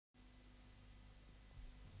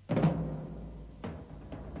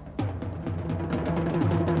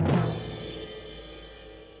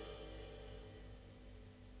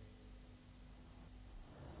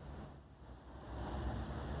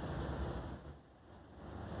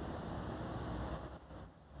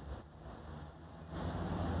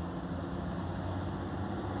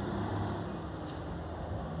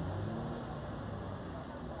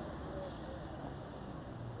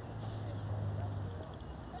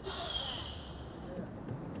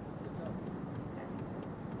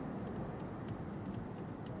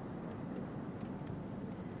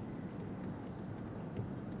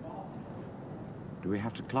we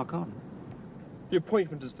have to clock on? The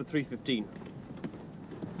appointment is for 3:15.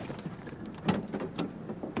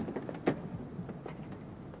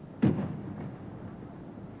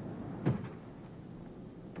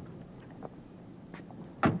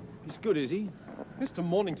 He's good, is he? Mr.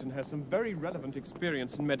 Mornington has some very relevant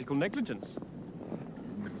experience in medical negligence.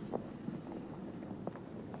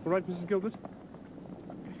 All right, Mrs. Gilbert?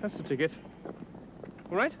 That's the ticket.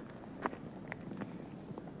 All right?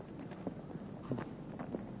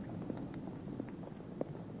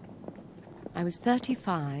 I was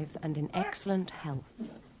 35 and in excellent health,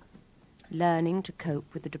 learning to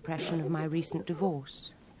cope with the depression of my recent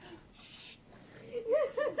divorce.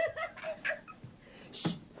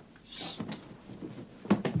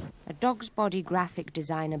 A dog's body graphic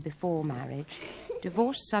designer before marriage,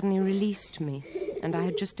 divorce suddenly released me, and I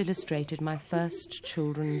had just illustrated my first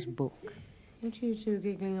children's book. What are you two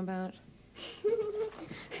giggling about?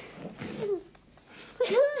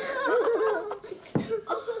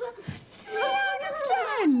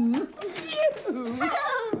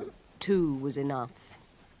 2 was enough.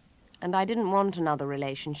 And I didn't want another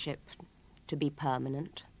relationship to be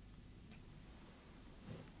permanent.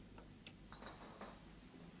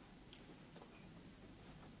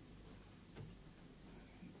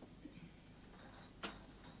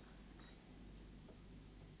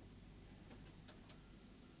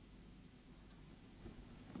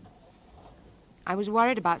 I was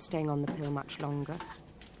worried about staying on the pill much longer,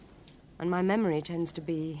 and my memory tends to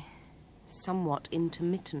be somewhat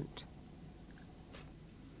intermittent.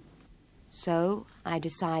 So I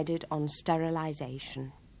decided on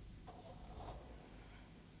sterilization.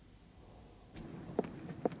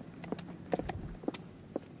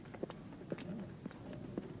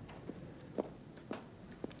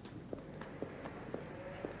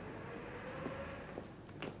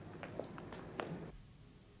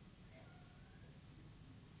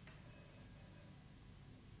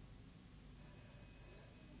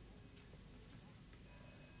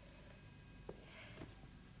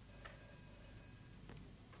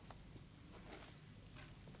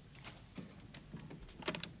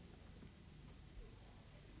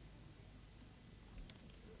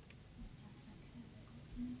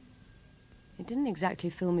 It didn't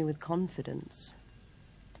exactly fill me with confidence.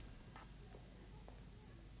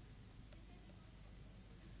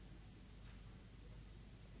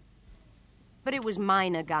 But it was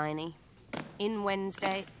minor gynae. In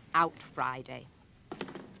Wednesday, out Friday.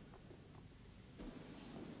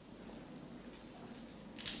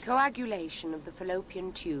 Coagulation of the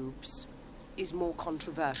fallopian tubes is more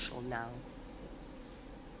controversial now.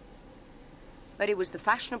 But it was the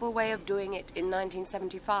fashionable way of doing it in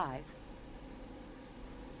 1975.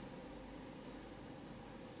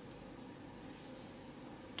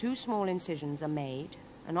 Two small incisions are made,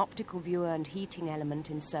 an optical viewer and heating element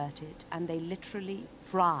inserted, and they literally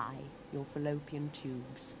fry your fallopian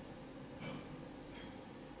tubes.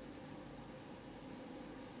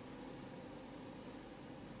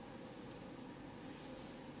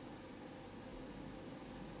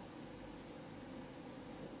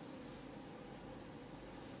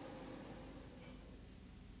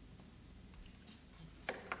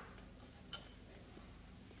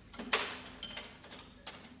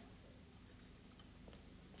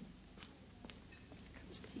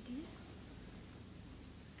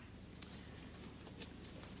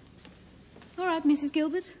 All right, Mrs.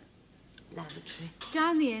 Gilbert. Lavatory.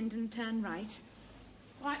 Down the end and turn right.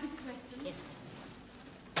 All right, Mrs. Weston. Yes, please.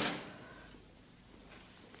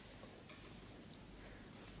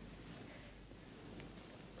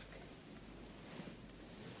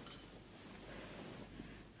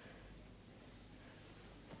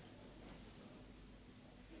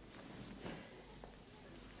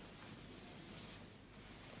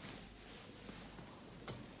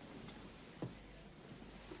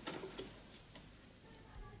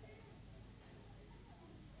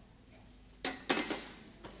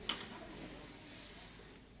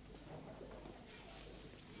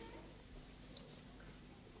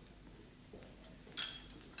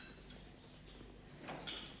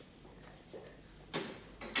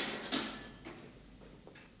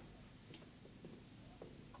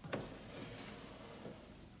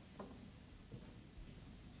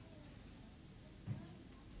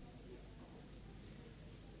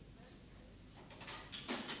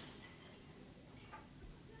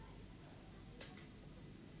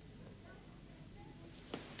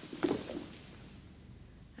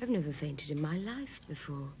 I've never fainted in my life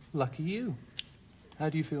before. Lucky you. How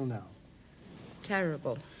do you feel now?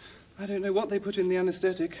 Terrible. I don't know what they put in the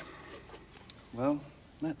anaesthetic. Well,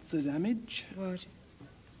 that's the damage. What?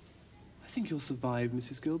 I think you'll survive,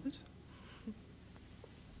 Mrs. Gilbert.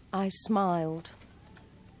 I smiled.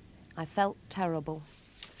 I felt terrible,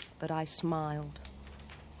 but I smiled.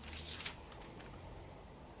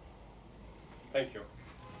 Thank you.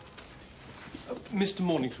 Mr.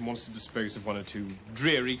 Mornington wants to dispose of one or two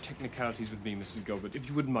dreary technicalities with me, Mrs. Gilbert, if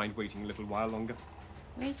you wouldn't mind waiting a little while longer.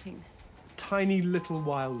 Waiting? Tiny little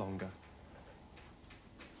while longer.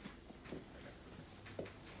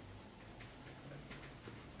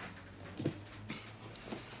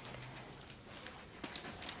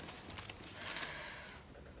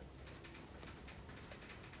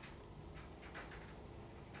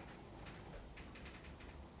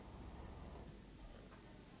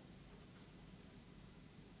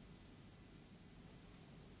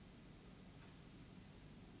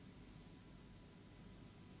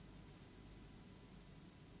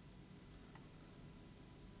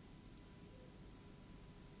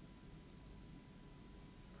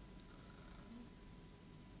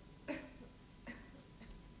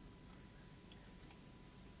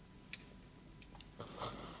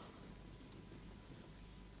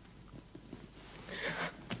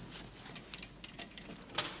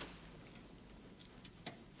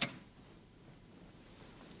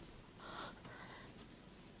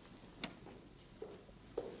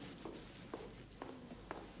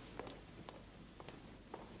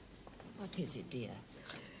 What is it, dear?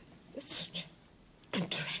 It's such a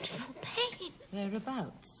dreadful pain.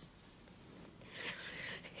 Whereabouts?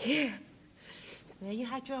 Here. Where you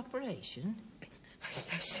had your operation? I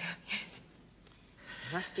suppose so, yes.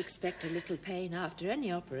 You must expect a little pain after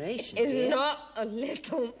any operation, It's dear. not a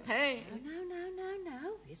little pain.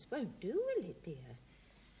 No. It won't do, will it, dear?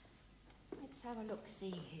 Let's have a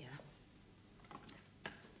look-see here.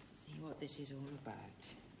 See what this is all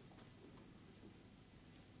about.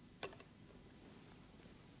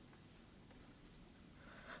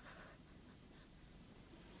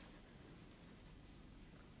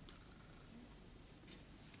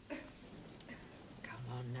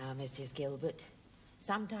 Now, Mrs. Gilbert,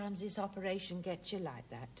 sometimes this operation gets you like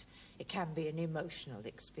that. It can be an emotional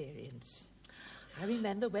experience. I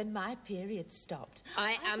remember when my period stopped.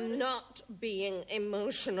 I am not being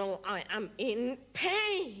emotional. I am in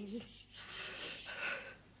pain.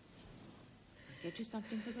 I'll get you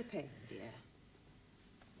something for the pain, dear.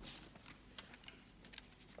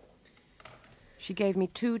 She gave me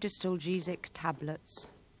 2 dystalgesic tablets,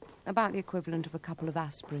 about the equivalent of a couple of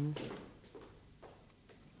aspirins.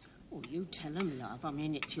 Oh, you tell them, love. I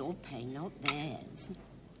mean, it's your pain, not theirs.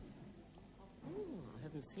 Oh, I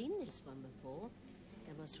haven't seen this one before.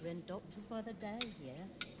 They must rent doctors by the day here.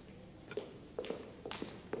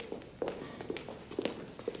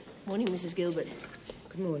 Morning, Mrs. Gilbert.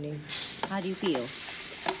 Good morning. How do you feel?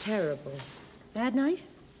 Terrible. Bad night?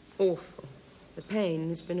 Awful. The pain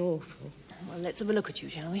has been awful. Well, let's have a look at you,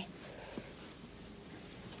 shall we?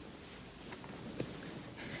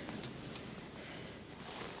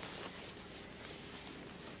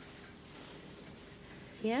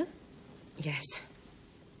 Here? Yes.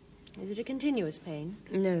 Is it a continuous pain?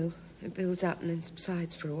 No, it builds up and then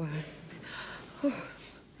subsides for a while. Oh.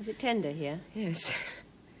 Is it tender here? Yes.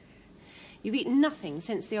 You've eaten nothing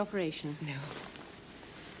since the operation? No.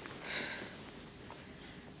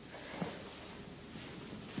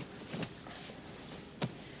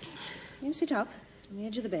 You sit up on the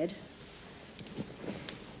edge of the bed.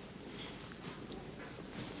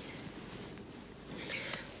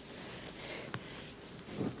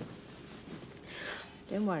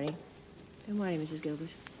 Don't worry. Don't worry, Mrs. Gilbert.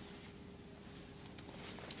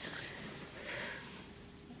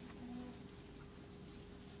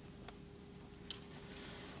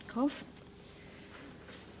 Cough.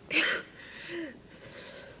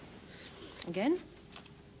 Again.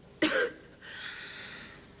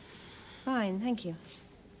 Fine, thank you.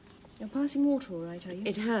 You're passing water all right, are you?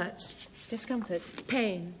 It hurts. Discomfort.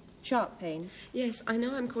 Pain. Sharp pain. Yes, I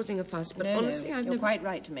know I'm causing a fuss, but No, honestly, no, I've you're never... quite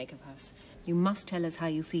right to make a fuss. You must tell us how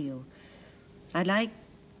you feel. I'd like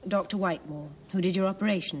Dr. Whitemore, who did your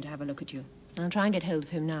operation, to have a look at you. I'll try and get hold of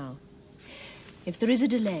him now. If there is a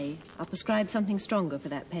delay, I'll prescribe something stronger for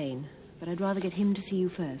that pain. But I'd rather get him to see you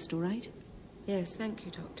first, all right? Yes, thank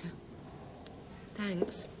you, Doctor.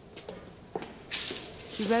 Thanks.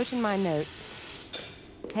 She wrote in my notes,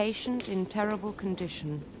 patient in terrible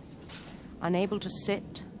condition, unable to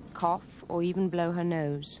sit, cough, or even blow her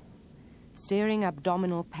nose, searing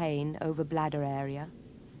abdominal pain over bladder area,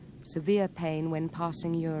 severe pain when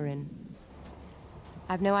passing urine.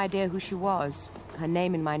 I've no idea who she was. Her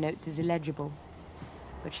name in my notes is illegible,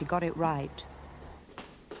 but she got it right.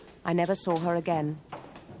 I never saw her again.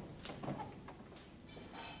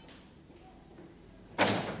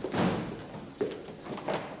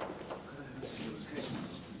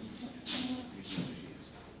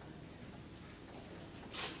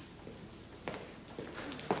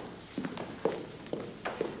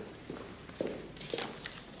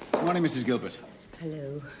 morning, Mrs. Gilbert.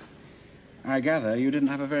 Hello. I gather you didn't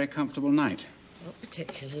have a very comfortable night. Not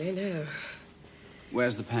particularly, no.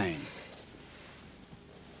 Where's the pain?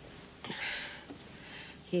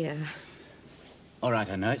 Here. All right,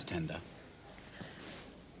 I know it's tender.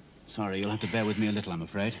 Sorry, you'll have to bear with me a little, I'm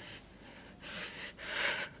afraid.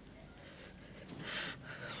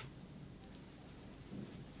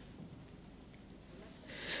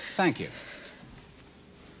 Thank you.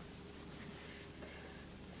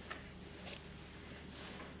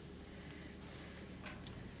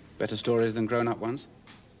 Better stories than grown-up ones?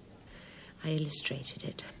 I illustrated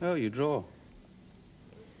it. Oh, you draw.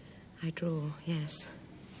 I draw, yes.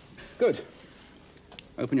 Good.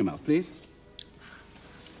 Open your mouth, please.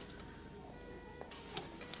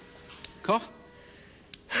 Cough.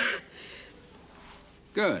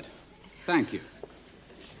 Good. Thank you.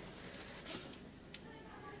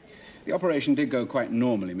 The operation did go quite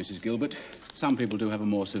normally, Mrs. Gilbert. Some people do have a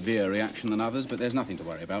more severe reaction than others, but there's nothing to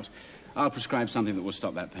worry about. I'll prescribe something that will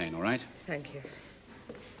stop that pain, all right? Thank you.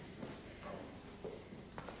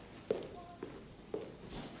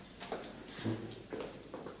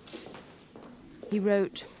 He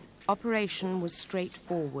wrote, "Operation was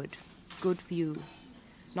straightforward, good view,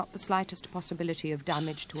 not the slightest possibility of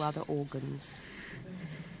damage to other organs."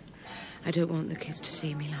 I don't want the kids to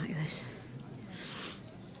see me like this.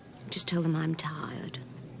 Just tell them I'm tired.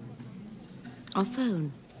 I'll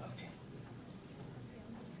phone.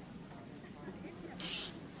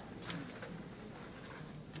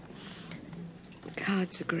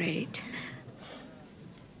 Cards are great.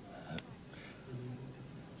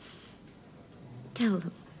 Tell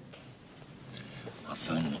them. I'll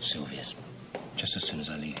phone them at Sylvia's just as soon as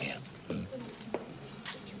I leave here.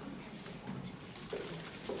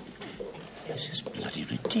 This is bloody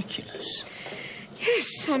ridiculous.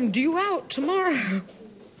 Yes, I'm due out tomorrow.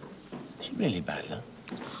 Is she really bad, love?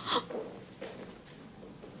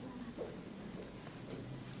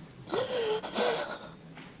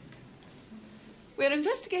 We're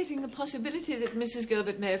investigating the possibility that Mrs.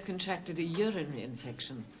 Gilbert may have contracted a urinary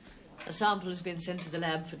infection. A sample has been sent to the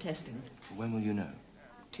lab for testing. When will you know?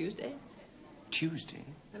 Tuesday. Tuesday?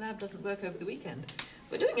 The lab doesn't work over the weekend.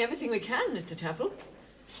 We're doing everything we can, Mr. Chapel.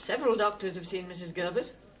 Several doctors have seen Mrs.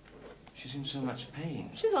 Gilbert. She's in so much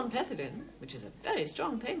pain. She's on pethidine, which is a very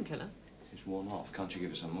strong painkiller. She's worn off. Can't you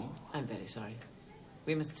give her some more? I'm very sorry.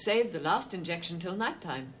 We must save the last injection till night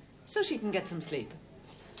time, so she can get some sleep.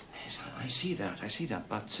 Yes, I see that,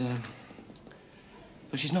 but,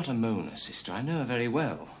 well, she's not a moaner, sister. I know her very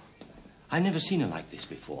well. I've never seen her like this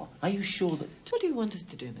before. Are you sure that... What do you want us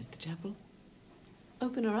to do, Mr. Chapel?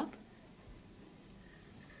 Open her up?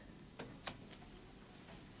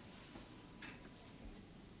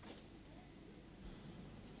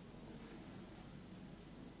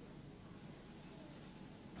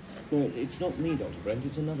 No, it's not me, Dr. Brent.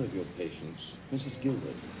 It's another of your patients, Mrs.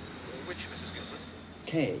 Gilbert. Which Mrs. Gilbert?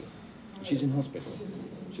 Kay. She's in hospital.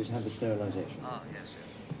 She's had the sterilisation. Ah, yes,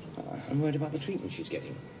 yes. I'm worried about the treatment she's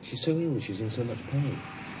getting. She's so ill, she's in so much pain.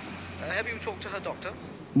 Have you talked to her doctor?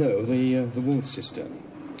 No, the ward sister.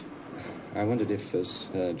 I wondered if,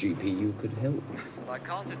 as GP, you could help. Well, I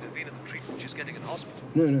can't intervene in the treatment she's getting in hospital.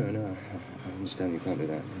 No. I understand you can't do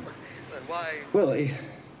that. Then why... Well,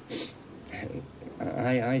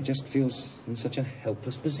 I just feel in such a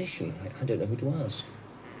helpless position. I don't know who to ask.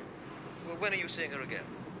 Well, when are you seeing her again?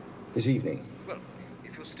 This evening. Well,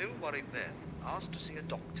 if you're still worried then, ask to see a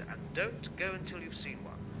doctor and don't go until you've seen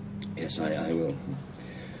one. Yes, I will.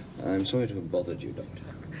 I'm sorry to have bothered you, Doctor.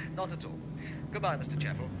 Not at all. Goodbye, Mr.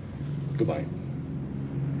 Chapel. Goodbye.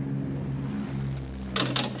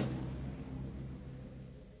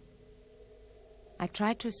 I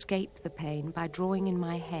tried to escape the pain by drawing in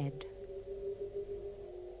my head.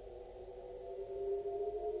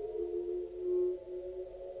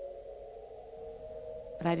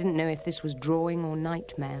 But I didn't know if this was drawing or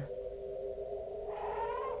nightmare.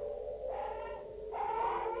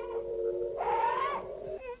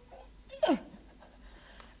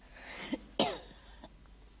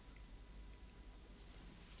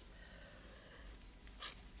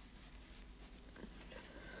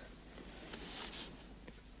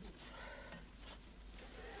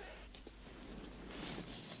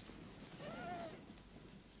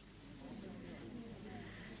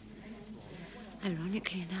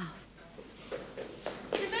 Ironically enough.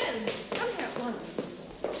 Simone, come here at once.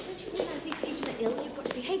 Don't you realize these people are ill? You've got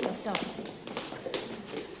to behave yourself.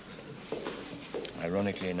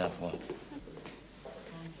 Ironically enough, what?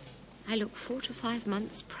 I look 4 to 5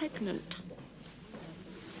 months pregnant.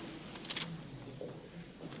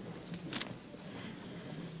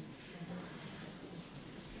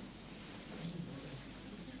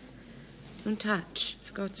 Don't touch,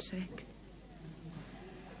 for God's sake.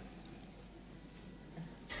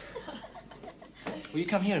 Will you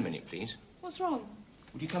come here a minute, please? What's wrong?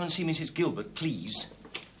 Will you come and see Mrs. Gilbert, please?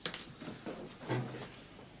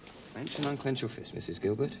 Clench and unclench your fist, Mrs.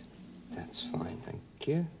 Gilbert. That's fine, thank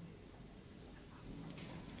you.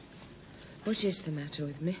 What is the matter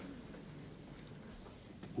with me?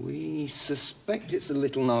 We suspect it's a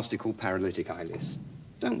little nasty called paralytic ileus.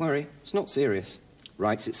 Don't worry, it's not serious.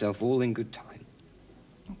 Rights itself all in good time.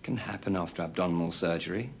 It can happen after abdominal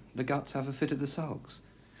surgery. The guts have a fit of the sulks.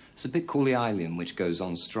 It's a bit called the ileum which goes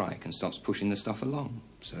on strike and stops pushing the stuff along.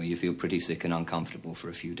 So you feel pretty sick and uncomfortable for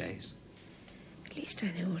a few days. At least I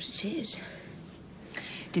know what it is.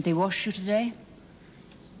 Did they wash you today?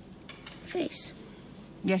 Face.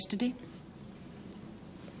 Yesterday?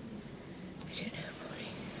 I don't know,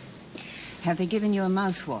 Maureen. Have they given you a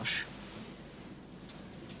mouthwash?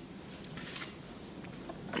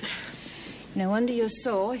 No wonder you're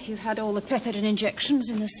sore if you've had all the pethidine injections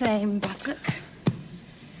in the same buttock.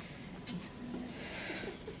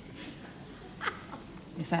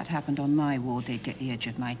 If that happened on my ward, they'd get the edge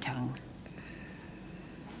of my tongue.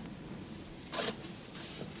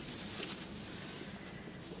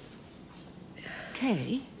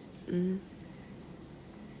 Kay?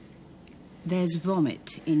 There's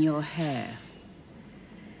vomit in your hair.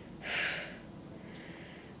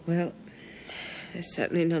 Well, there's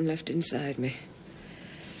certainly none left inside me.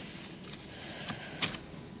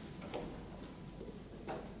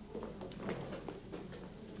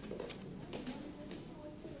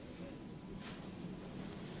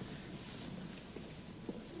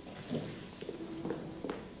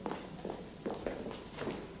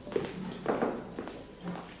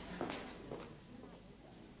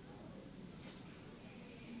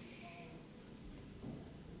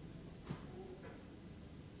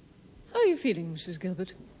 How are you feeling, Mrs.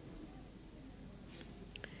 Gilbert?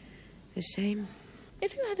 The same.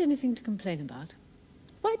 If you had anything to complain about,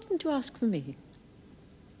 why didn't you ask for me?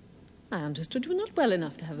 I understood you were not well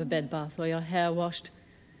enough to have a bed bath or your hair washed.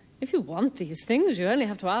 If you want these things, you only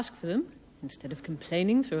have to ask for them, instead of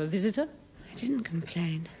complaining through a visitor. I didn't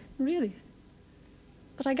complain. Really?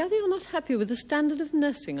 But I gather you're not happy with the standard of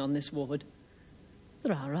nursing on this ward.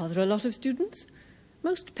 There are rather a lot of students.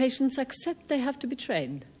 Most patients accept they have to be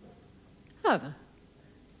trained. However,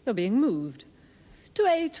 you're being moved to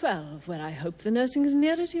A12, where I hope the nursing is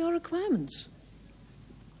nearer to your requirements.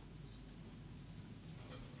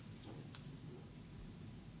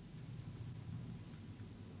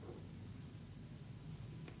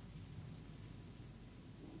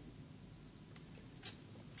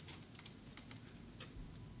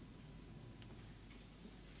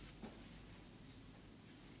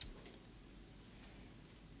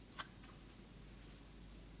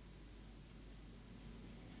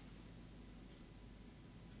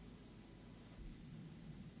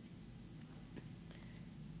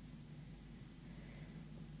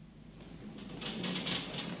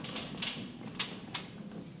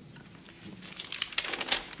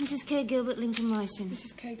 Mrs. K. Gilbert, Lincomycin.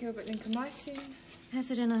 Mrs. K. Gilbert, Lincomycin.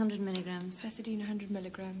 Pethidine, 100 milligrams. Pethidine, 100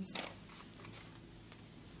 milligrams.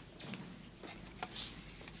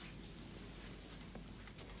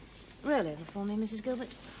 Roll over for me, Mrs.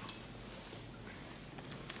 Gilbert.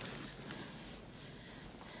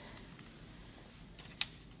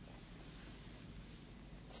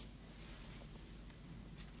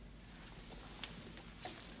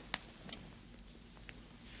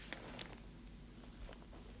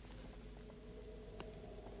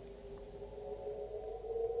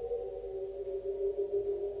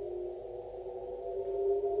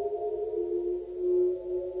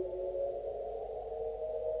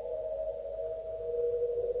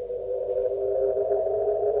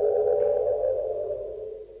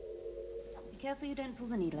 Careful you don't pull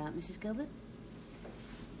the needle out, Mrs. Gilbert.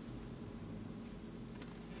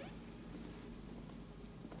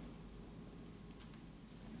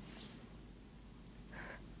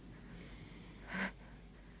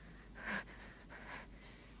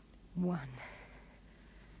 One.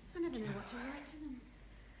 I never knew what to write to them.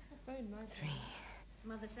 Three.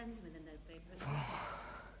 Mother sends me the notepaper. Four.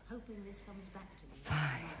 Hoping this comes back to me. 5.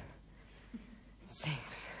 6.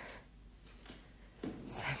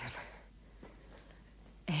 7.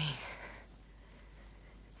 8.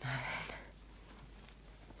 9.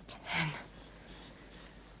 10.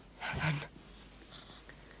 11.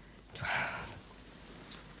 12.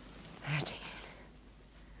 13.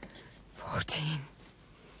 14.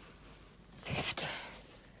 15.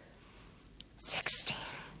 16.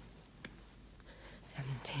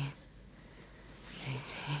 17. 18.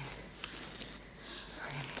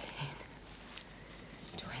 19.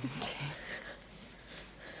 20.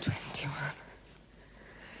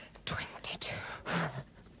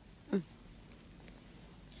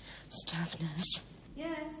 Staff nurse,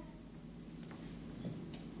 Yes?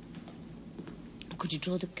 could you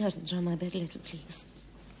draw the curtains around my bed a little, please?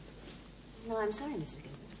 No, I'm sorry, Mrs.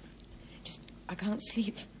 Gilbert. I can't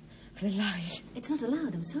sleep for the light. It's not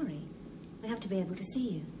allowed, I'm sorry. I have to be able to see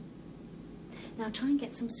you. Now try and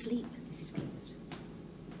get some sleep, Mrs. Gilbert.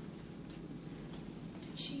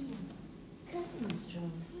 Did she Come,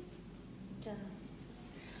 Armstrong.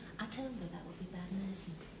 I told her that would be bad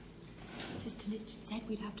nursing. Sister Richard said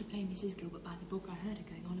we'd have to play Mrs. Gilbert by the book. I heard her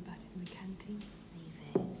going on about it in the canteen. Leave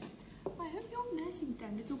it. I hope your nursing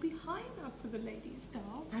standards will be high enough for the lady staff.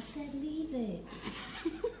 I said leave it.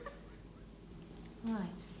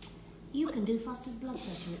 Right. You can do Foster's blood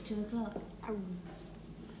pressure at 2 o'clock.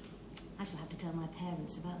 I shall have to tell my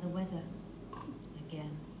parents about the weather.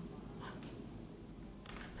 Again.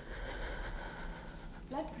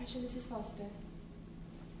 Blood pressure, Mrs. Foster.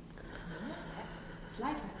 No, not that. It's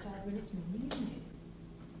light outside when it's morning, isn't it?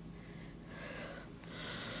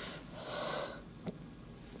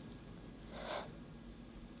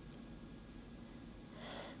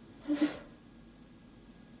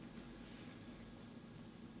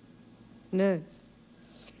 Nurse.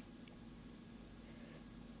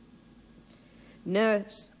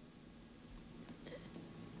 Nurse.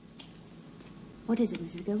 What is it,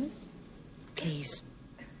 Mrs. Gilbert? Please,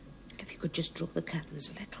 if you could just draw the curtains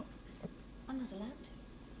a little. I'm not allowed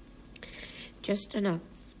to. Just enough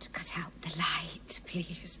to cut out the light,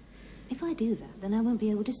 please. If I do that, then I won't be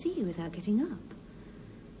able to see you without getting up.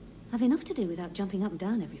 I've enough to do without jumping up and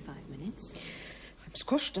down every 5 minutes. I'm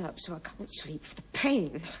squashed up so I can't sleep for the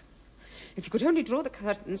pain. If you could only draw the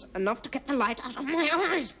curtains enough to get the light out of my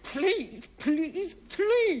eyes, please, please,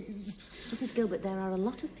 please. Mrs. Gilbert, there are a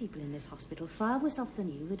lot of people in this hospital far worse off than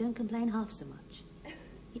you who don't complain half so much.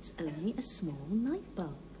 It's only a small night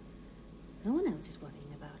bulb. No one else is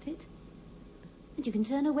worrying about it. And you can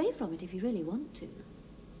turn away from it if you really want to.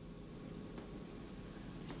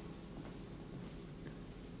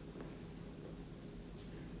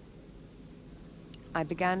 I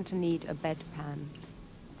began to need a bedpan.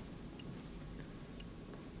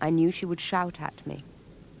 I knew she would shout at me.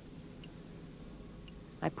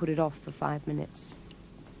 I put it off for 5 minutes.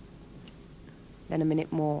 Then a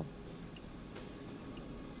minute more.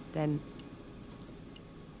 Then...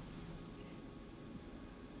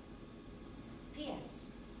 P.S.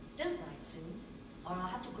 Don't write soon, or I'll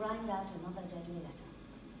have to grind out another deadly letter.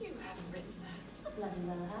 You haven't written that. Bloody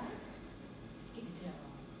well have. Give it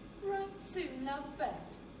all. Write soon, love, bed.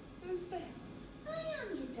 Who's bed? I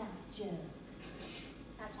am your dad, Joe.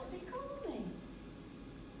 That's what they call me.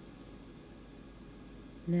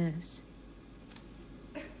 Nurse.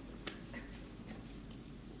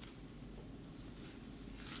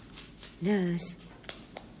 Nurse.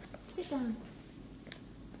 Sit down.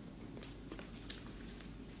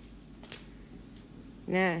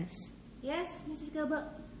 Nurse. Yes, Mrs. Gilbert?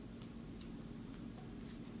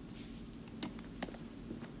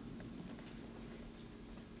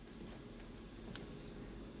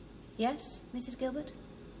 Yes, Mrs. Gilbert?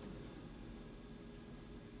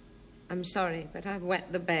 I'm sorry, but I've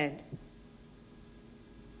wet the bed.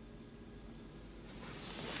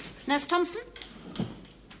 Nurse Thompson?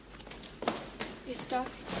 Yes, Doc?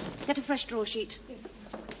 Get a fresh draw sheet. Yes.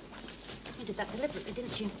 You did that deliberately,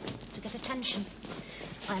 didn't you? To get attention.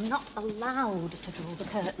 I'm not allowed to draw the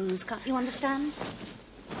curtains, can't you understand?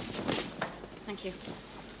 Thank you.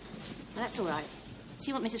 That's all right.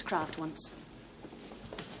 See what Mrs. Kraft wants.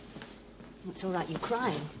 It's all right, you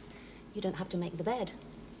crying. You don't have to make the bed.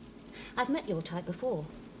 I've met your type before.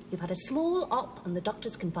 You've had a small op and the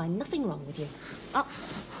doctors can find nothing wrong with you. Up.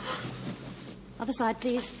 Other side,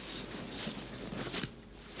 please.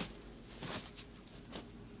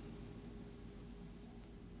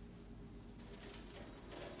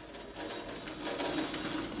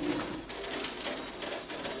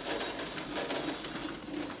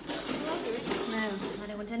 No, I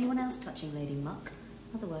don't want anyone else touching Lady Muck.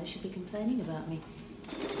 Otherwise, she'd be complaining about me.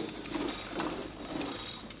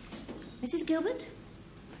 Mrs. Gilbert?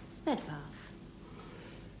 Bed bath.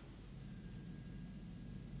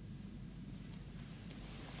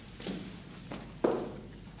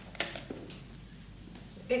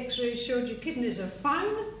 X-ray showed your kidneys are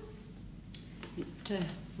fine. It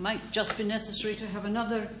might just be necessary to have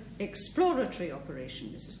another exploratory operation,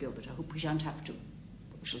 Mrs. Gilbert. I hope we shan't have to.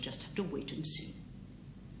 We shall just have to wait and see.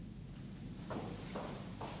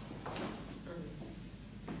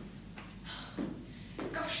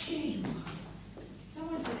 Gosh, here you are.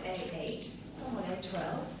 Someone said A8, someone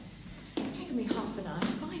A12. It's taken me half an hour to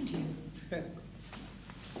find you.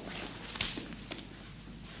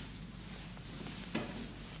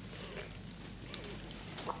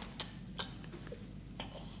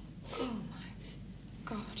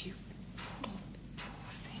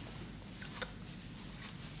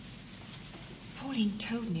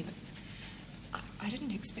 told me, but I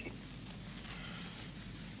didn't expect...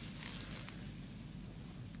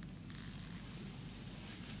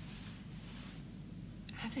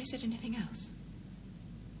 Have they said anything else?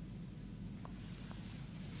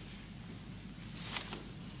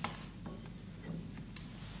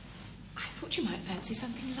 I thought you might fancy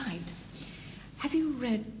something light. Have you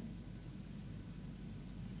read...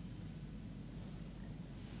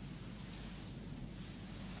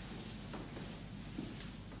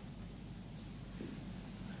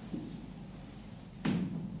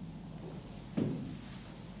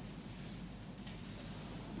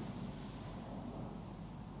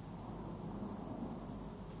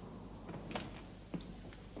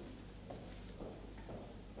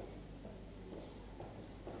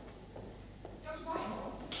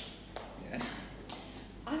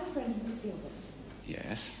 Gilbert's.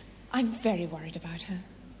 Yes? I'm very worried about her.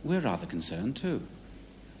 We're rather concerned, too.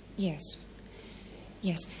 Yes.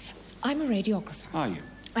 Yes. I'm a radiographer. Are you?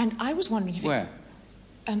 And I was wondering if... Where?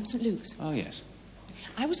 St. Luke's. Oh, yes.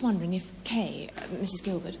 I was wondering if Kay, Mrs.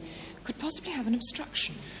 Gilbert, could possibly have an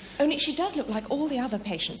obstruction. Only she does look like all the other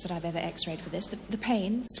patients that I've ever x-rayed for this. The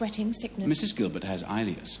pain, sweating, sickness... Mrs. Gilbert has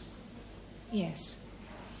ileus. Yes.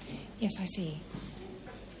 Yes, I see.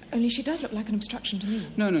 Only she does look like an obstruction to me.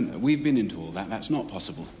 No. We've been into all that. That's not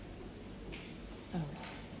possible. Oh,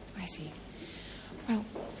 I see. Well,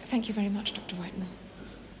 thank you very much, Dr. Whitemore.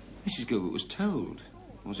 Mrs. Gilbert was told,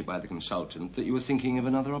 was it by the consultant, that you were thinking of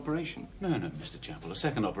another operation? No, Mr. Chapel. A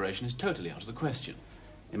second operation is totally out of the question.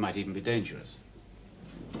 It might even be dangerous.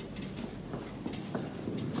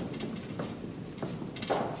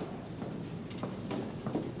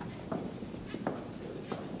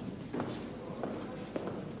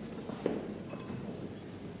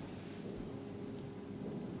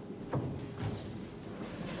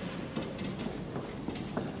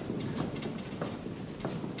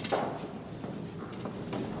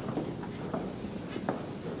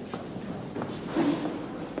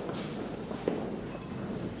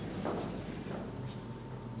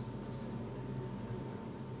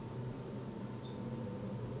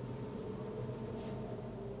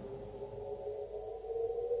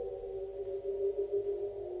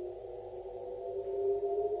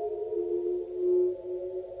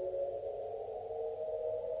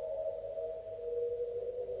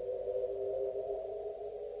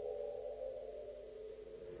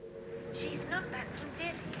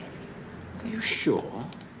 Are you sure?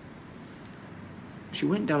 She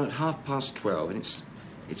went down at 12:30, and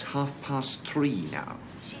it's 3:30 now.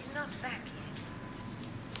 She's not back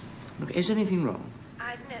yet. Look, is anything wrong?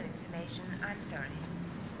 I've no information. I'm sorry.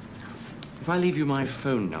 If I leave you my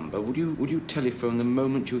phone number, would you telephone the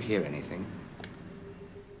moment you hear anything?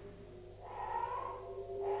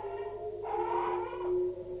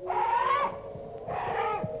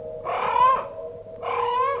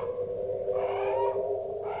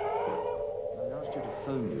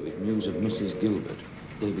 Of Mrs. Gilbert,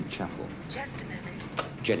 David Chapel. Just a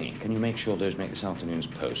moment. Jenny, can you make sure those make this afternoon's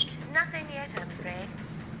post? Nothing yet, I'm afraid.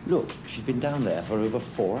 Look, she's been down there for over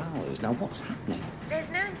 4 hours. Now, what's happening? There's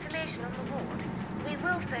no information on the ward. We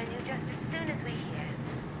will phone you just as soon as we hear.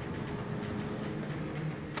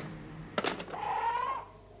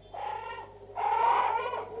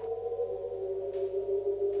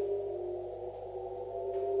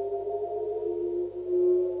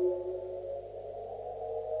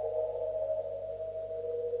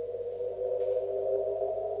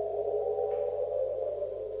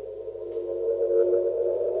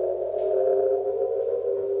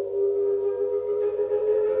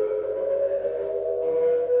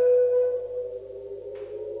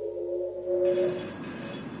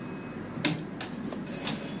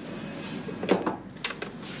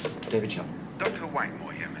 David Chapel. Dr.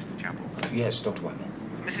 Whitemore here, Mr. Chapel. Yes, Dr. Whitemore.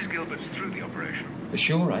 Mrs. Gilbert's through the operation. Is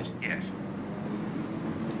she all right? Yes.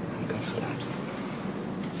 Thank God for that.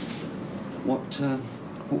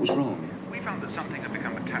 What was wrong? We found that something had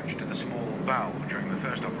become attached to the small valve during the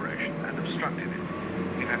first operation and obstructed it.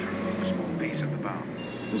 We've had to remove a small piece of the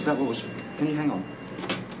valve. Is that what was... Can you hang on?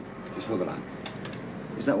 Just hold the line.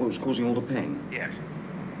 Is that what was causing all the pain? Yes.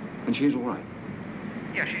 And she's all right?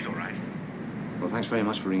 Yeah, she's all right. Well, thanks very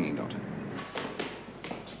much for ringing, Doctor.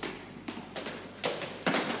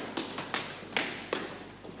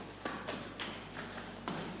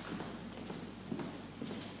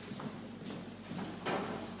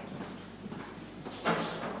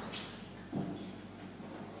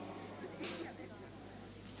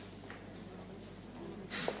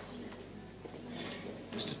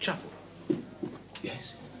 Mr. Chapel.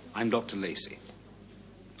 Yes? I'm Dr. Lacey.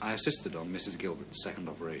 I assisted on Mrs. Gilbert's second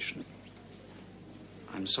operation.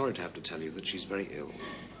 I'm sorry to have to tell you that she's very ill.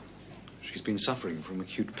 She's been suffering from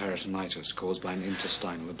acute peritonitis caused by an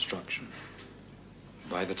intestinal obstruction.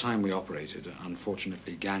 By the time we operated,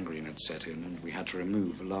 unfortunately, gangrene had set in, and we had to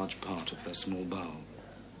remove a large part of her small bowel.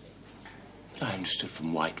 I understood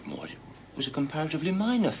from Whitemore it was a comparatively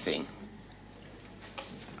minor thing.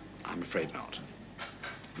 I'm afraid not.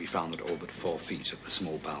 We found that all but 4 feet of the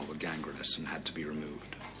small bowel were gangrenous and had to be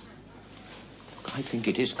removed. I think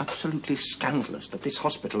it is absolutely scandalous that this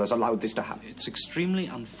hospital has allowed this to happen. It's extremely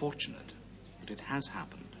unfortunate, but it has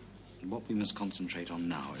happened. And what we must concentrate on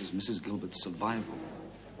now is Mrs. Gilbert's survival.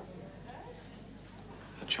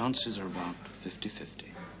 Her chances are about 50-50.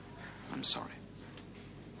 I'm sorry.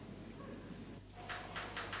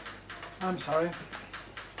 I'm sorry.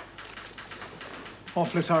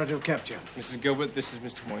 Awfully sorry to have kept you. Mrs. Gilbert, this is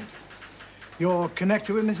Mr. Point. You're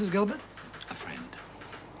connected with Mrs. Gilbert? A friend.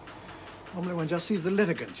 Normally one just sees the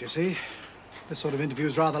litigant, you see. This sort of interview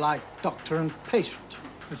is rather like doctor and patient.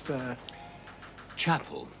 Mr.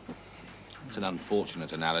 Chapel. It's an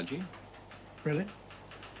unfortunate analogy. Really?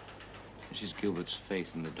 Mrs. Gilbert's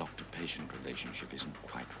faith in the doctor-patient relationship isn't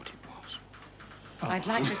quite what it was. I'd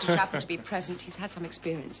like Mr. Chapel to be present. He's had some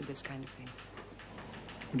experience of this kind of thing.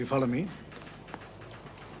 Would you follow me?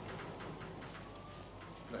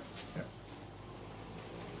 Let's.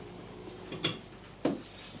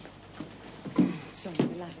 Sorry, the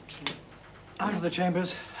lavatory. Out of the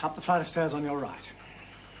chambers, up the flight of stairs on your right.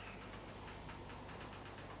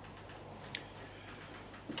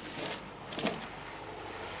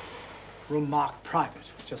 Room marked private,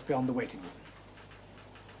 just beyond the waiting room.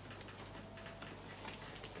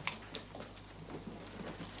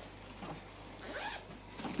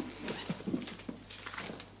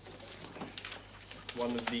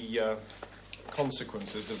 One of the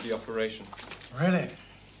consequences of the operation. Really?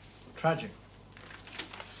 Tragic.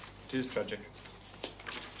 It is tragic.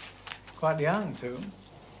 Quite young, too.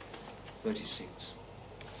 36.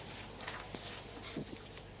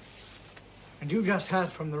 And you've just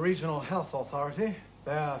had from the Regional Health Authority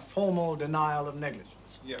their formal denial of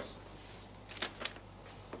negligence. Yes.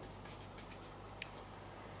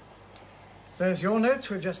 There's your notes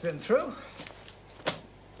we've just been through.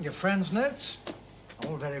 Your friend's notes,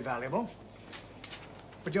 all very valuable.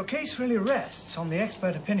 But your case really rests on the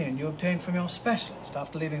expert opinion you obtained from your specialist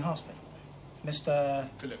after leaving hospital. Mr.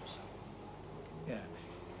 Phillips. Yeah.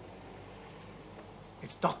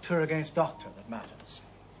 It's doctor against doctor that matters.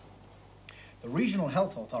 The Regional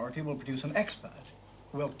Health Authority will produce an expert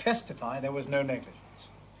who will testify there was no negligence.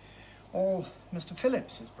 All Mr.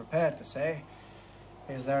 Phillips is prepared to say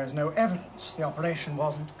is there is no evidence the operation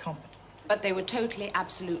wasn't competent. But they were totally,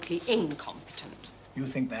 absolutely incompetent. You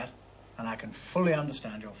think that, and I can fully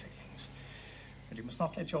understand your feelings. But you must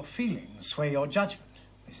not let your feelings sway your judgment,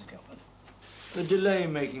 Mrs. Gilbert. The delay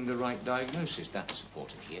in making the right diagnosis, that's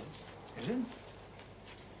supported here. Is it?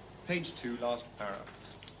 Page 2, last paragraph.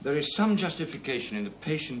 There is some justification in the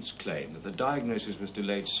patient's claim that the diagnosis was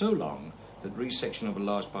delayed so long that resection of a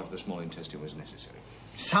large part of the small intestine was necessary.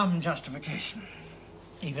 Some justification.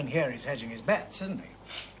 Even here he's hedging his bets, isn't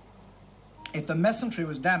he? If the mesentery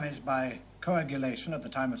was damaged by coagulation at the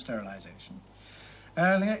time of sterilization,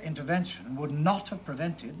 earlier intervention would not have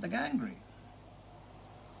prevented the gangrene.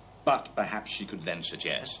 But perhaps she could then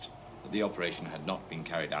suggest that the operation had not been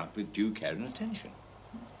carried out with due care and attention.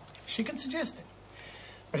 She can suggest it.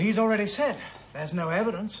 But he's already said there's no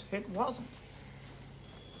evidence it wasn't.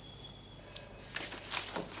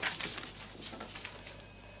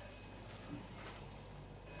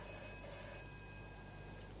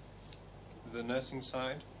 The nursing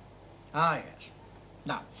side? Ah, yes.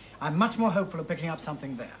 Now, I'm much more hopeful of picking up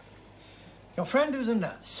something there. Your friend who's a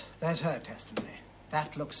nurse, there's her testimony.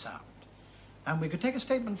 That looks sound. And we could take a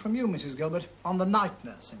statement from you, Mrs. Gilbert, on the night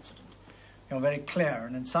nurse incident. You're very clear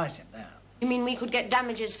and incisive there. You mean we could get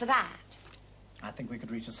damages for that? I think we could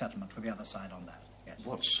reach a settlement with the other side on that, yes.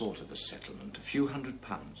 What sort of a settlement? A few £100?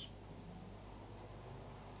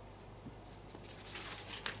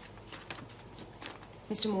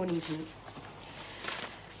 Mr. Mornington,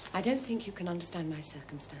 I don't think you can understand my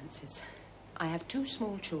circumstances. I have 2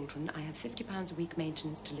 small children. I have £50 a week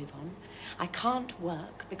maintenance to live on. I can't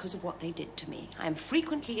work because of what they did to me. I am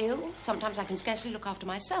frequently ill. Sometimes I can scarcely look after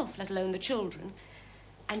myself, let alone the children.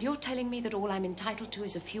 And you're telling me that all I'm entitled to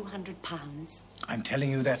is a few £100? I'm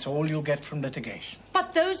telling you that's all you'll get from litigation.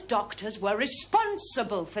 But those doctors were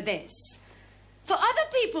responsible for this. For other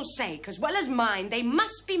people's sake, as well as mine, they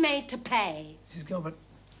must be made to pay. Mrs. Gilbert,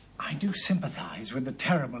 I do sympathize with the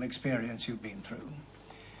terrible experience you've been through.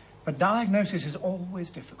 But diagnosis is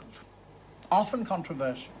always difficult, often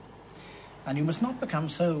controversial. And you must not become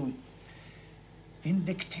so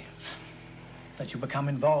vindictive that you become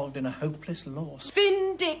involved in a hopeless loss.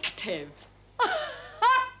 Vindictive!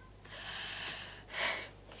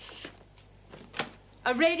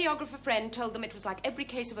 A radiographer friend told them it was like every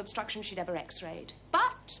case of obstruction she'd ever x-rayed.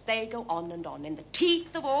 But they go on and on, in the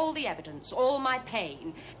teeth of all the evidence, all my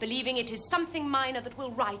pain, believing it is something minor that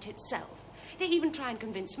will right itself. They even try and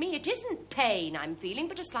convince me it isn't pain I'm feeling,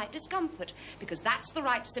 but a slight discomfort, because that's the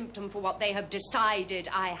right symptom for what they have decided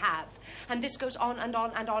I have. And this goes on and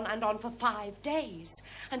on and on and on for 5 days,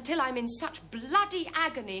 until I'm in such bloody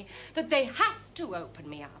agony that they have to open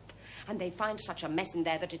me up. And they find such a mess in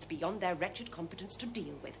there that it's beyond their wretched competence to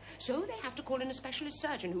deal with. So they have to call in a specialist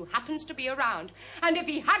surgeon who happens to be around. And if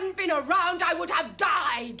he hadn't been around, I would have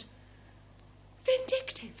died.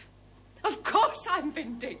 Vindictive. Of course I'm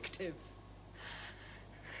vindictive.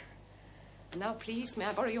 Now, please, may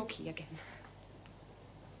I borrow your key again?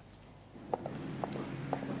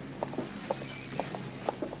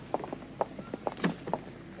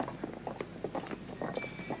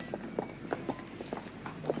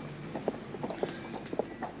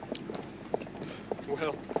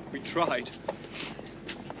 Well, we tried.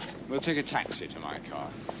 We'll take a taxi to my car.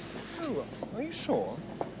 Oh, are you sure?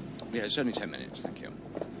 Yeah, it's only 10 minutes, thank you.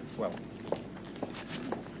 Well,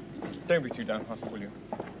 don't be too downhearted, will you?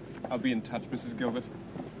 I'll be in touch, Mrs. Gilbert.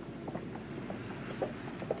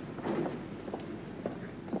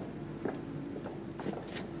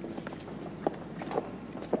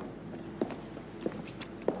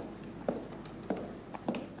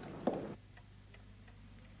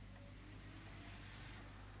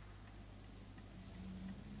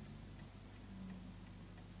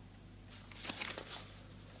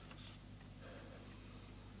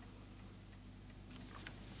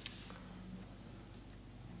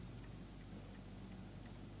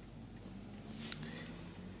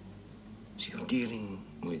 So you're dealing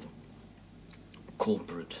with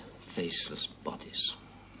corporate, faceless bodies.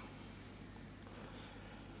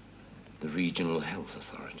 The Regional Health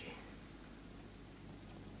Authority.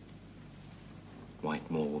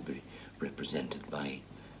 Whitemore will be represented by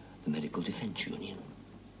the Medical Defence Union,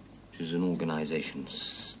 which is an organisation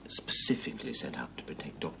specifically set up to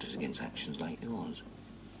protect doctors against actions like yours.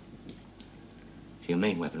 So your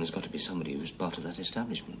main weapon has got to be somebody who's part of that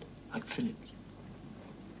establishment, like Phillips.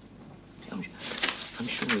 I'm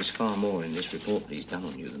sure there's far more in this report that he's done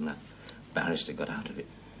on you than that barrister got out of it.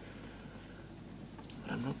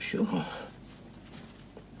 But I'm not sure.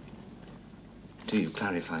 Until you've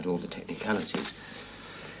clarified all the technicalities,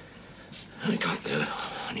 I can't go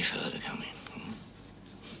any further, can we?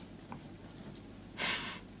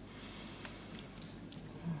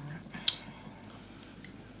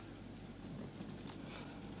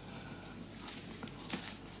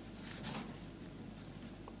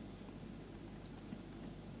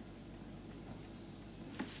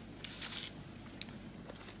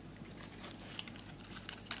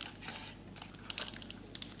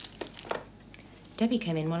 Debbie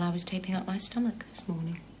came in while I was taping up my stomach this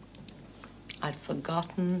morning. I'd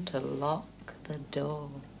forgotten to lock the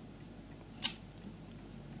door.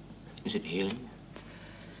 Is it healing?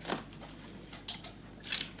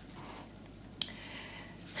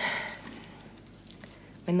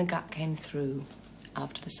 When the gut came through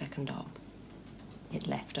after the second op, it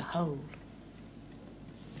left a hole.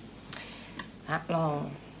 That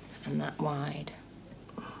long and that wide.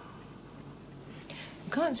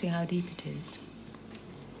 You can't see how deep it is.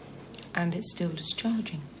 And it's still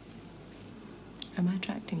discharging. Am I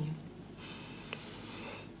attracting you?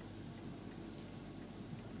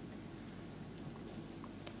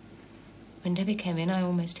 When Debbie came in, I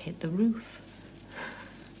almost hit the roof.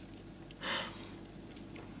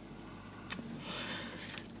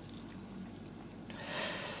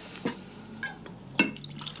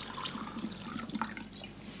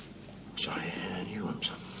 Sorry, you want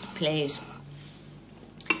some? Please.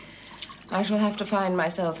 I shall have to find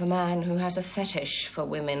myself a man who has a fetish for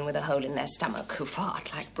women with a hole in their stomach who fart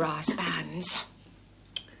like brass bands.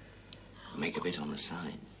 Make a bit on the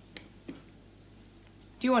side. Do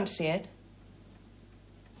you want to see it?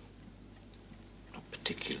 Not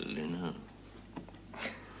particularly, no.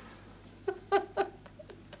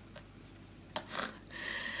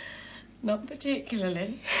 Not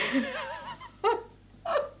particularly.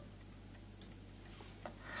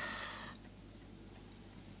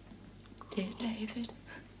 Dear David,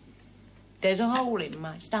 there's a hole in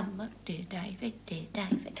my stomach, dear David, dear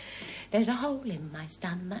David. There's a hole in my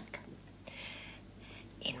stomach.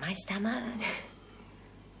 In my stomach.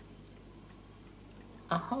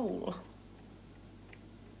 A hole.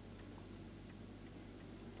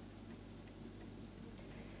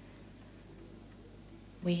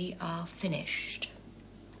 we are finished,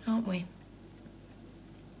 aren't we?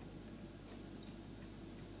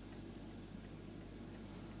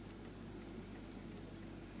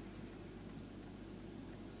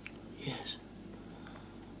 Yes.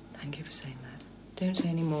 Thank you for saying that. Don't say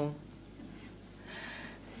any more.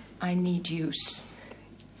 I need you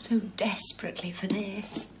so desperately for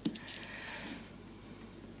this.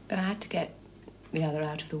 But I had to get the other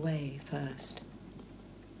out of the way first.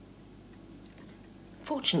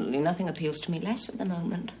 Fortunately, nothing appeals to me less at the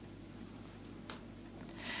moment.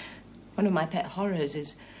 One of my pet horrors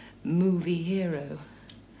is movie hero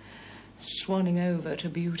swanning over to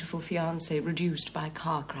beautiful fiancé reduced by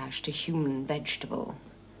car crash to human vegetable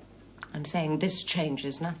and saying, "This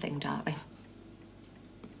changes nothing, darling."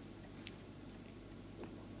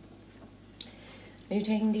 Are you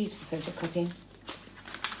taking these for photocopying?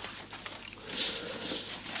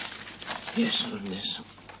 Yes, and this.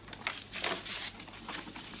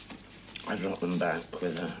 I brought them back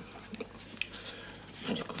with a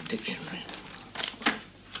medical dictionary.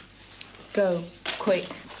 Go, quick.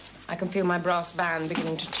 I can feel my brass band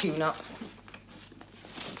beginning to tune up.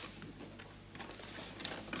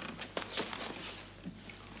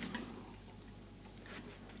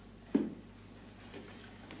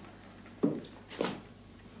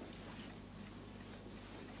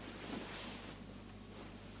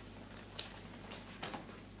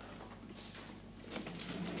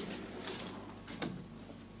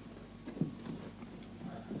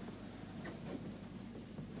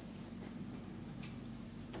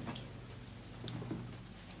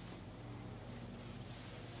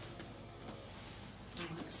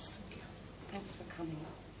 Thanks for coming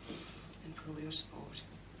and for all your support.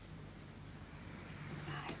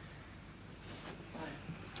 Bye.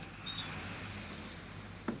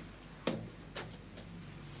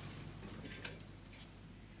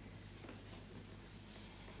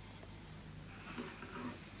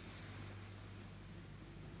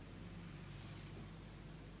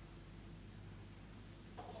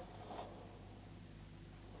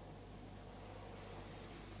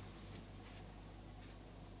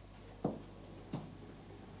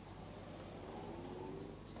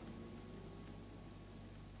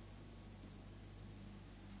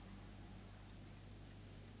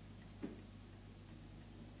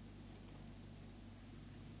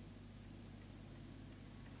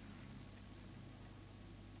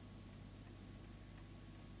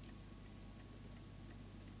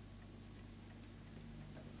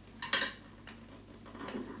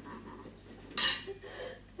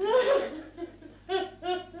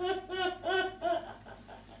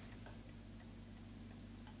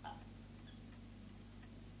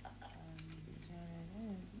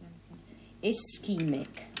 Ischemic.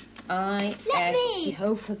 I-S...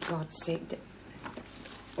 Oh, for God's sake.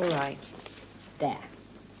 All right. There.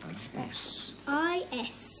 Yes.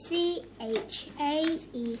 I-S-C-H-A-E-M-I-C.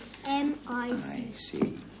 I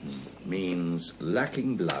see. Means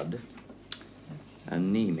lacking blood,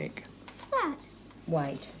 anemic. What's that?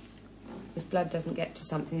 White. If blood doesn't get to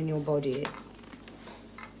something in your body,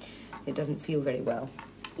 it doesn't feel very well.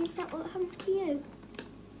 Is that what happened to you?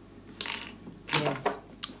 Yes.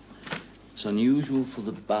 It's unusual for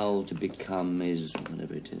the bowel to become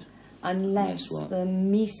whatever it is. Unless Yes, what? the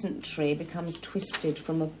mesentery becomes twisted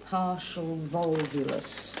from a partial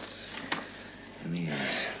volvulus.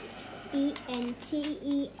 MES.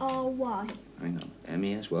 E-N-T-E-R-Y. Hang on.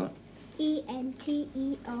 MES what?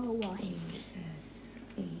 E-N-T-E-R-Y.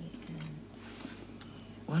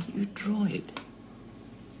 Why don't you draw it?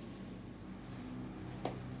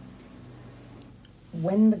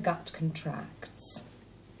 When the gut contracts,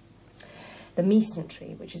 the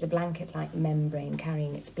mesentery, which is a blanket-like membrane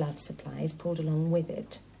carrying its blood supply, is pulled along with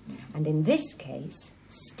it, and in this case,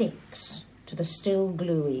 sticks to the still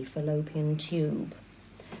gluey fallopian tube.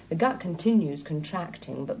 The gut continues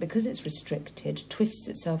contracting, but because it's restricted, twists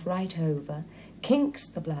itself right over, kinks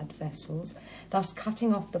the blood vessels, thus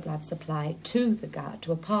cutting off the blood supply to the gut,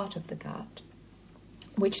 to a part of the gut,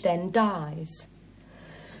 which then dies.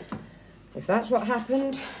 If that's what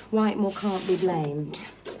happened, Whitemore can't be blamed.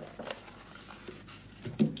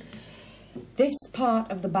 This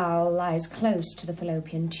part of the bowel lies close to the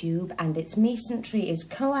fallopian tube, and its mesentery is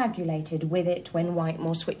coagulated with it when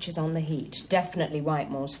Whitemore switches on the heat. Definitely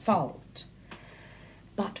Whitemore's fault.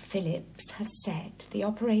 But Phillips has said the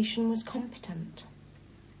operation was competent.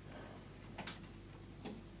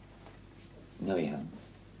 No, he hasn't.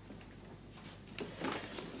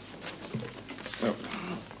 Well,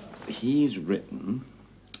 he's written,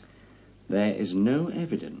 there is no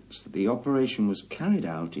evidence that the operation was carried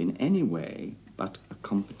out in any way but a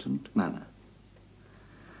competent manner.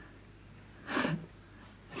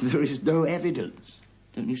 There is no evidence,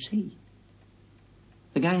 don't you see?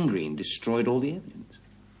 The gangrene destroyed all the evidence.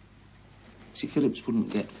 See, Phillips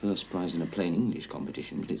wouldn't get first prize in a plain English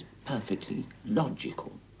competition, but it's perfectly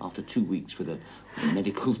logical after 2 weeks with a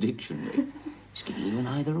medical dictionary. It's giving you an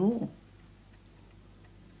either-or.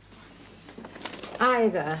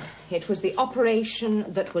 Either it was the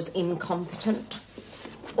operation that was incompetent,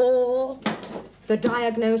 or the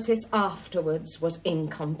diagnosis afterwards was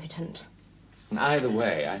incompetent. Either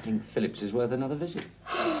way, I think Phillips is worth another visit.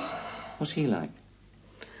 What's he like?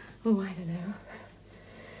 Oh, I don't know.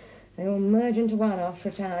 They all merge into one after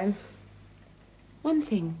a time. One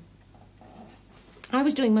thing. I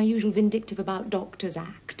was doing my usual vindictive about doctors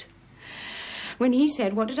act. When he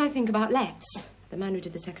said, what did I think about Letts, the man who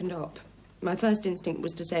did the second op? My first instinct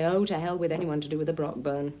was to say, oh, to hell with anyone to do with a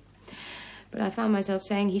Brockburn. But I found myself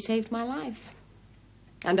saying he saved my life.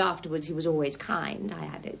 And afterwards he was always kind, I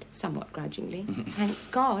added, somewhat grudgingly. Thank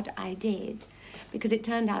God I did, because it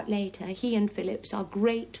turned out later he and Phillips are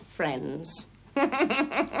great friends.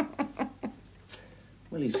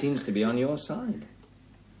 Well, he seems to be on your side.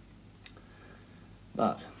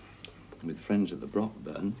 But with friends at the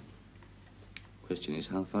Brockburn, the question is,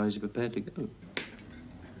 how far is he prepared to go?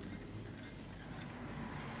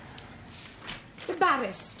 The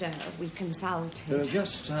barrister we consulted. There are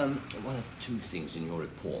just one or two things in your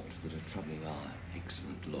report that are troubling our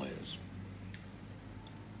excellent lawyers.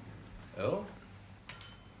 Oh?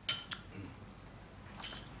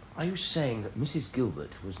 Are you saying that Mrs.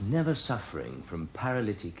 Gilbert was never suffering from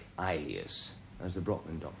paralytic ileus, as the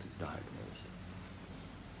Brockman doctors diagnosed?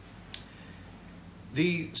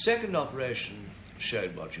 The second operation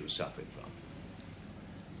showed what she was suffering from.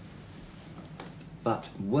 But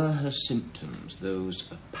were her symptoms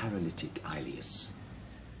those of paralytic ileus?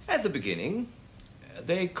 At the beginning,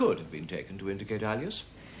 they could have been taken to indicate ileus.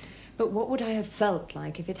 But what would I have felt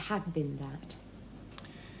like if it had been that?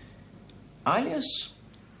 Ileus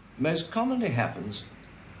most commonly happens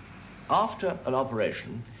after an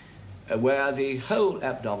operation where the whole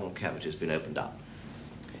abdominal cavity has been opened up.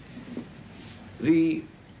 The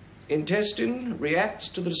intestine reacts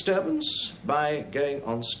to the disturbance by going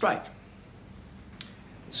on strike.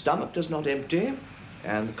 The stomach does not empty,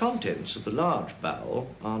 and the contents of the large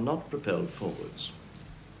bowel are not propelled forwards.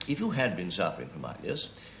 If you had been suffering from ileus,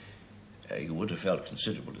 you would have felt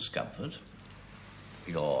considerable discomfort.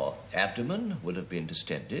 Your abdomen would have been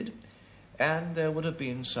distended, and there would have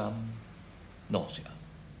been some nausea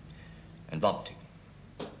and vomiting.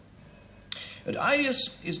 But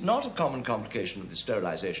ileus is not a common complication of the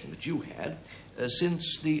sterilization that you had,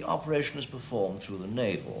 since the operation is performed through the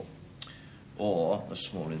navel or a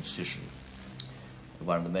small incision.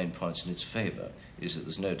 One of the main points in its favour is that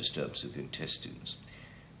there's no disturbance of the intestines.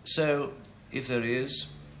 So, if there is,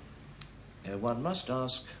 one must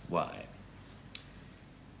ask why.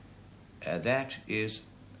 That is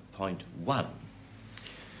point 1.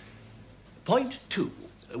 Point 2.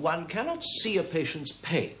 One cannot see a patient's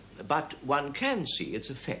pain, but one can see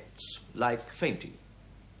its effects, like fainting.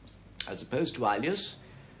 As opposed to ileus,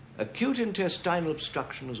 acute intestinal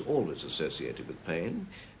obstruction is always associated with pain,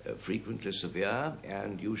 frequently severe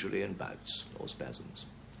and usually in bouts or spasms.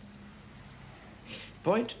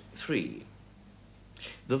 Point 3.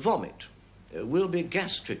 The vomit will be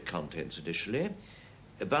gastric contents initially,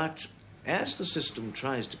 but as the system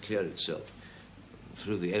tries to clear itself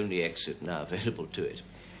through the only exit now available to it,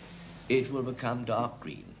 it will become dark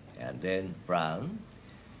green and then brown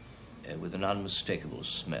with an unmistakable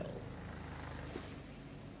smell.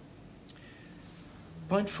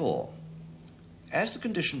 Point 4. As the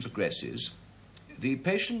condition progresses, the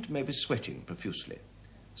patient may be sweating profusely.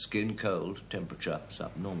 Skin cold, temperature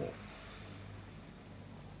subnormal.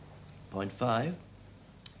 Point 5.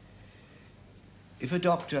 If a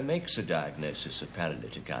doctor makes a diagnosis of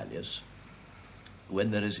paralytic ileus,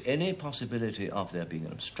 when there is any possibility of there being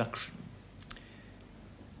an obstruction,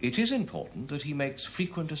 it is important that he makes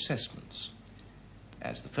frequent assessments,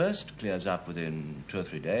 as the first clears up within 2 or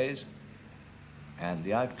 3 days, and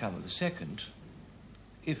the outcome of the second,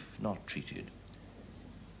 if not treated,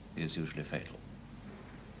 is usually fatal.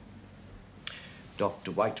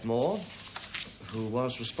 Dr. Whitemore, who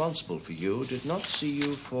was responsible for you, did not see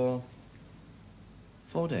you for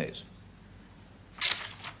 4 days.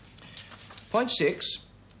 Point 6.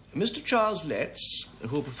 Mr. Charles Letts,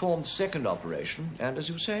 who performed the second operation, and, as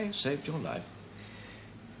you say, saved your life,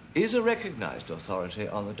 is a recognized authority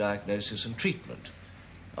on the diagnosis and treatment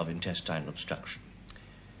of intestinal obstruction.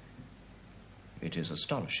 It is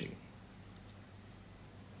astonishing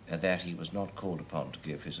that he was not called upon to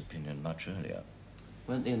give his opinion much earlier.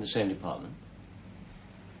 Weren't they in the same department?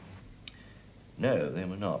 No, they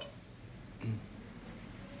were not.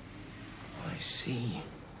 I see.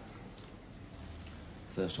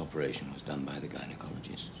 First operation was done by the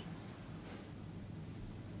gynecologist.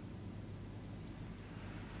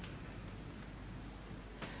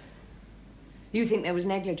 You think there was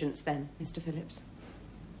negligence then, Mr. Phillips?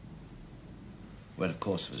 Well, of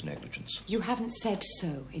course there was negligence. You haven't said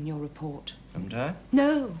so in your report. Haven't I?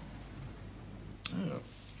 No. Oh.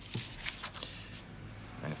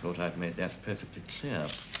 I thought I'd made that perfectly clear.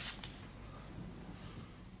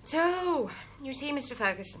 So, you see, Mr.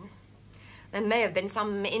 Ferguson, there may have been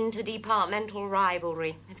some interdepartmental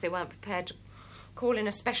rivalry if they weren't prepared to call in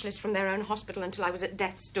a specialist from their own hospital until I was at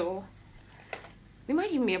death's door. We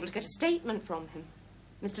might even be able to get a statement from him.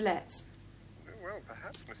 Mr. Letts. Well,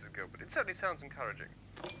 perhaps, Mrs. Gilbert. It certainly sounds encouraging.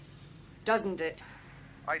 Doesn't it?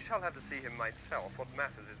 I shall have to see him myself. What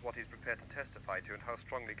matters is what he's prepared to testify to and how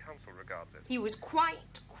strongly counsel regards it. He was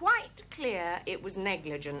quite clear it was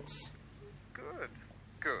negligence. Good.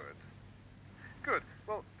 Good. Good.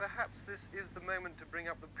 Well, perhaps this is the moment to bring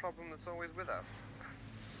up the problem that's always with us.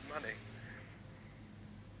 Money.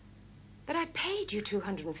 But I paid you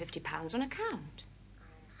 £250 on account.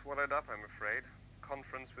 Swallowed up, I'm afraid.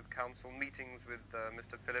 Conference with counsel, meetings with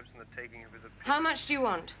Mr. Phillips, and the taking of his opinion. How much do you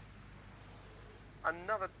want?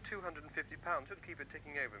 Another £250 should keep it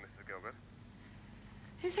ticking over, Mrs. Gilbert.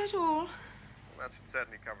 Is that all? Well, that should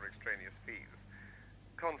certainly cover extraneous fees.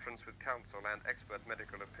 Conference with counsel and expert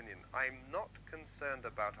medical opinion. I'm not concerned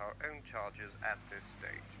about our own charges at this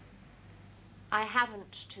stage. I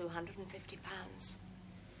haven't £250.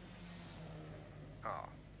 Ah.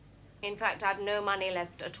 In fact, I've no money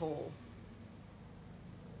left at all.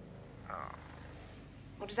 Ah.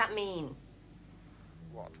 What does that mean?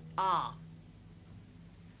 What? Ah.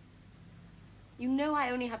 You know I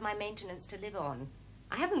only have my maintenance to live on.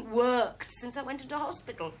 I haven't worked since I went into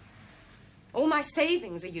hospital. All my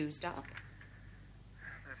savings are used up.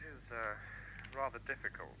 That is, rather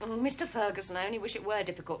difficult. Oh, Mr. Ferguson, I only wish it were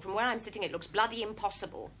difficult. From where I'm sitting, it looks bloody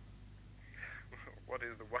impossible. What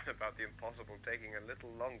is the one about the impossible taking a little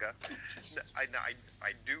longer? No,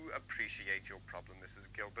 I do appreciate your problem, Mrs.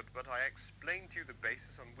 Gilbert, but I explained to you the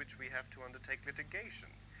basis on which we have to undertake litigation.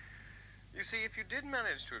 You see, if you did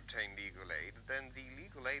manage to obtain legal aid, then the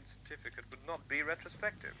legal aid certificate would not be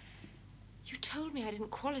retrospective. You told me I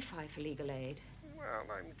didn't qualify for legal aid. Well,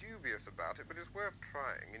 I'm dubious about it, but it's worth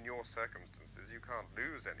trying. In your circumstances, you can't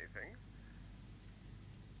lose anything.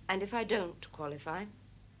 And if I don't qualify?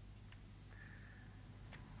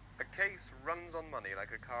 A case runs on money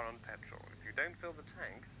like a car on petrol. If you don't fill the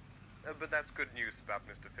tank... but that's good news about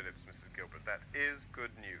Mr. Phillips, Mrs. Gilbert. That is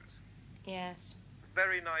good news. Yes.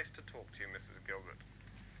 Very nice to talk to you, Mrs. Gilbert.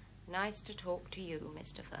 Nice to talk to you,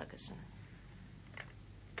 Mr. Ferguson.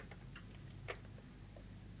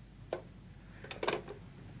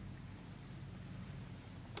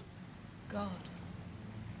 God.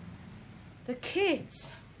 The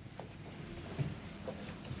kids.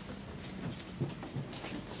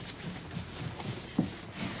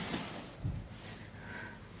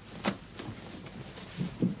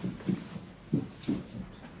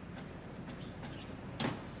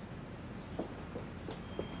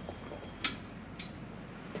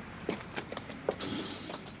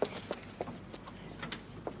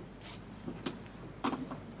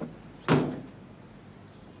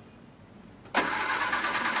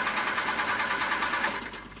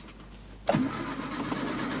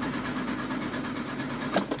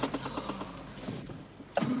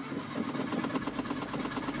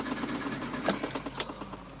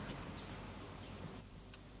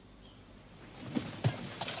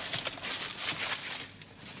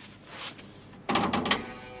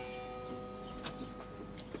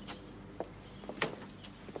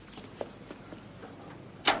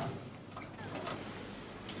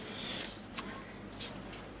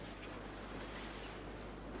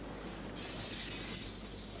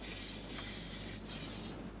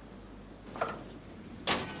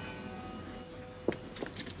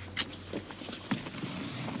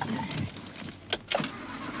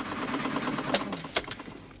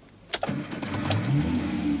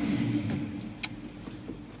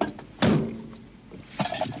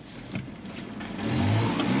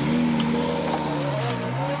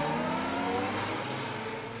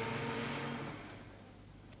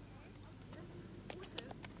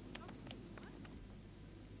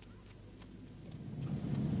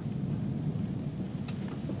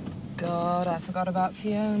 God, I forgot about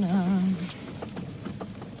Fiona.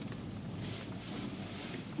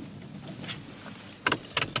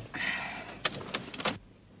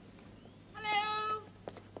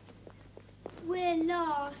 We're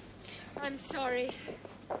lost. I'm sorry.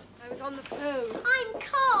 I was on the phone. I'm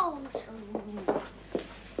cold.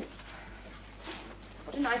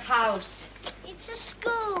 What a nice house. It's a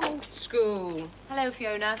school. School. Hello,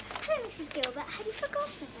 Fiona. Hello, Mrs. Gilbert. Have you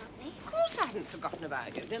forgotten about me? Of course I hadn't forgotten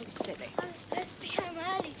about you. Don't be silly. I was supposed to be home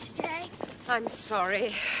early today. I'm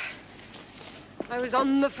sorry. I was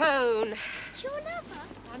on the phone. To your lover?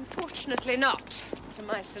 Unfortunately not. To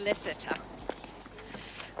my solicitor.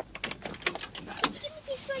 Is he giving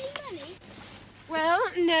you any money? Well,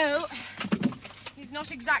 no. He's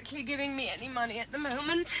not exactly giving me any money at the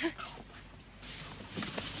moment.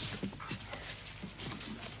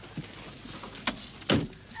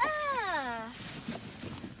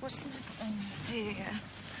 What's the matter? Oh, dear.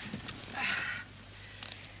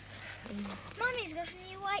 Mummy's got a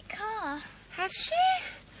new white car. Has she?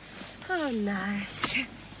 Oh, nice.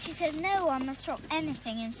 She says no one must drop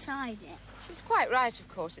anything inside it. She's quite right, of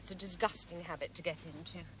course. It's a disgusting habit to get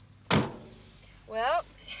into. Well,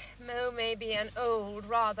 Mo may be an old,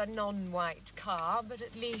 rather non-white car, but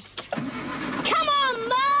at least... Come on,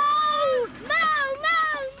 Mo! Mo, Mo,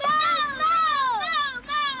 Mo! Mo, Mo,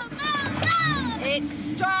 Mo, Mo, Mo! It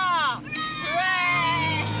stops!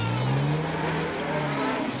 Hooray!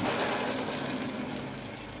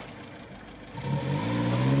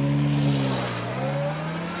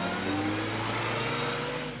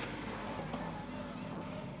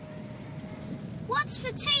 What's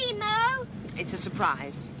for tea, Mo? It's a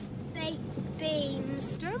surprise. Baked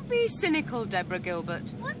beans. Don't be cynical, Deborah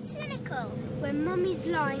Gilbert. What's cynical? When Mummy's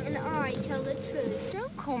lying and I tell the truth.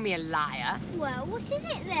 Don't call me a liar. Well, what is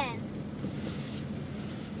it then?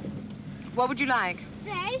 What would you like?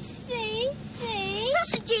 There's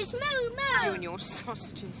sausages, Mo. You and your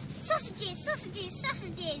sausages.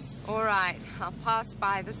 Sausages. All right, I'll pass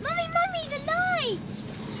by the... Mummy, the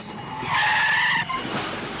lights!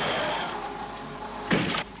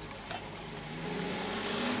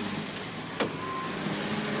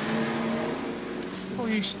 Oh,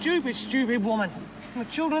 you stupid woman. The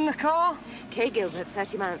children in the car? Kay Gilbert,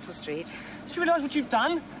 30 Mansell Street. Just realise what you've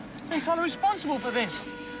done? You're entirely responsible for this.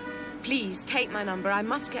 Please, take my number. I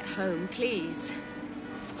must get home, please.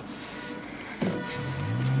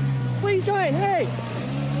 Where are you going? Hey!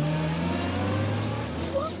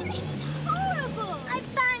 Wasn't it horrible? I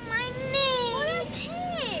banged my knee. What a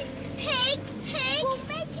pig. Pig. We'll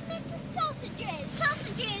make him into sausages.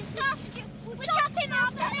 Sausages. We'll chop him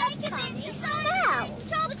up and make him into sausages.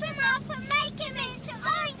 Chop him up and make him into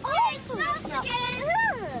sausages.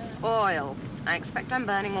 Oil. I expect I'm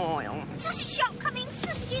burning oil. Sausage shop coming.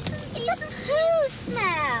 Sausages. It's a poo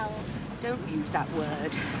smell. Don't use that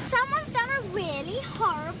word. Someone's done a really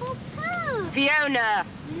horrible poo. Fiona!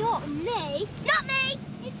 Not me. Not me.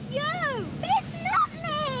 It's you. But it's not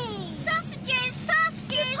me. Sausages.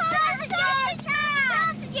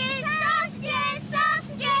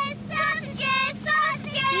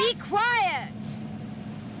 Be quiet!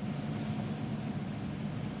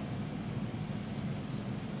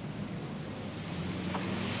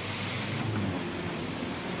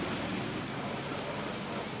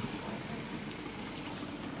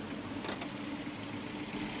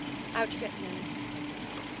 Out you get, Fiona.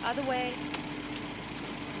 Other way.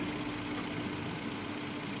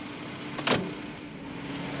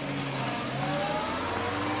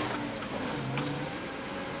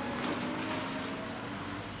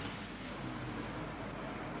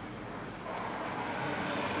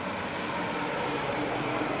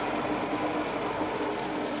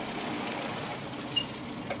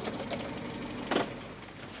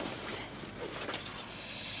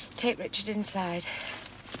 Take Richard inside.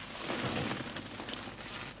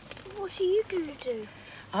 What are you going to do?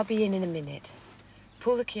 I'll be in a minute.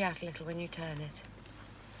 Pull the key out a little when you turn it.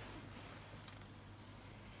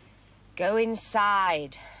 Go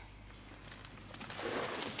inside.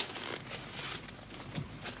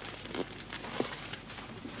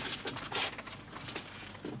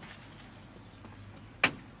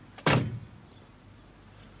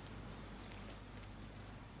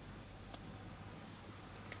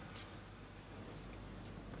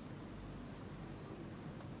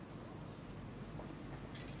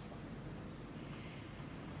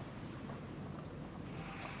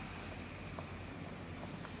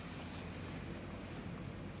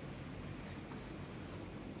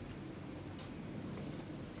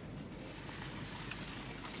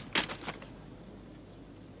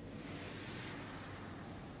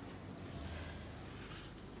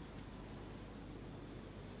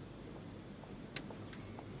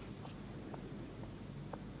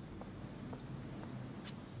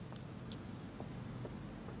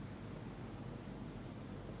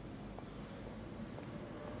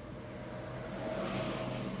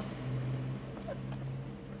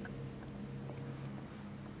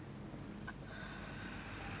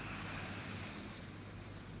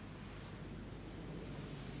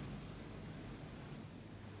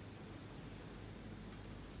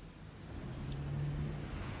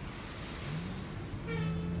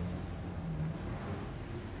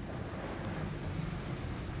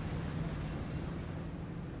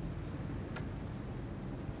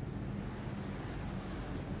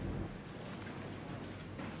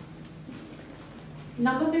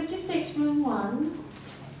 Number 56, room 1.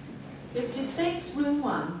 56, room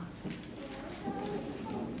 1.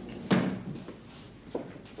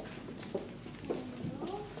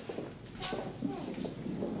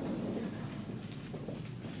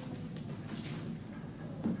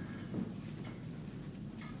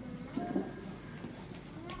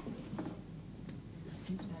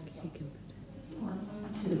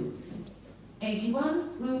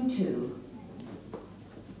 Room 2.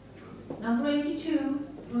 Number 82,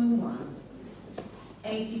 room 1.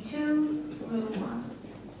 82, room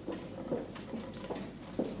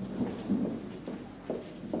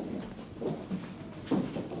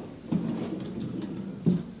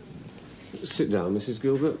 1. Sit down, Mrs.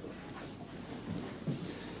 Gilbert.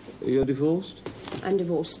 You're divorced? I'm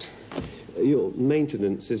divorced. Your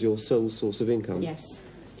maintenance is your sole source of income? Yes.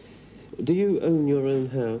 Do you own your own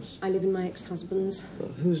house? I live in my ex-husband's.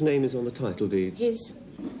 Whose name is on the title deeds? His.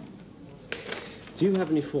 Do you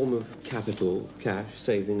have any form of capital, cash,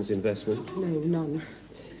 savings, investment? No, none.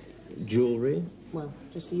 Jewellery? Well,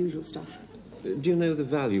 just the usual stuff. Do you know the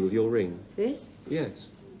value of your ring? This? Yes.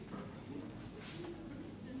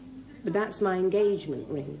 But that's my engagement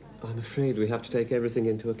ring. I'm afraid we have to take everything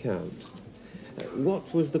into account.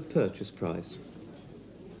 What was the purchase price?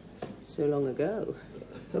 So long ago.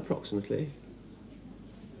 Approximately.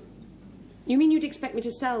 You mean you'd expect me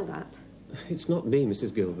to sell that? It's not me,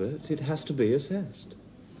 Mrs. Gilbert. It has to be assessed.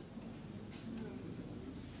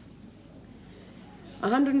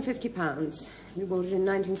 £150. We bought it in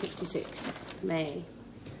 1966, May.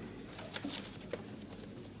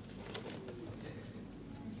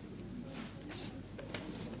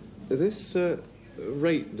 This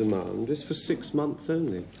rate demand is for 6 months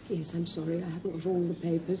only. Yes, I'm sorry. I haven't got all the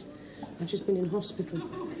papers. I've just been in hospital.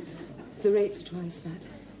 The rates are twice that.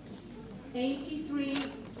 83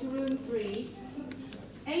 to room 3.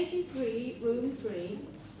 83, room 3.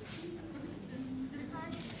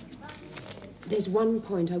 There's one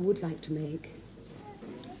point I would like to make.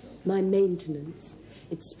 My maintenance.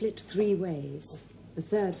 It's split 3 ways. A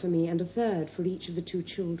third for me and a third for each of the 2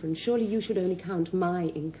 children. Surely you should only count my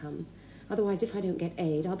income. Otherwise, if I don't get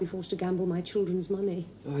aid, I'll be forced to gamble my children's money.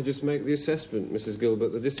 I just make the assessment, Mrs.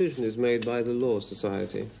 Gilbert. The decision is made by the Law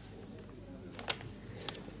Society.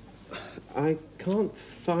 I can't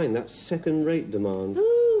find that second rate demand.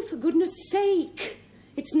 Oh, for goodness sake.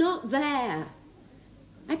 It's not there.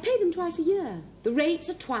 I pay them twice a year. The rates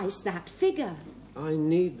are twice that figure. I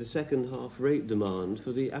need the second half rate demand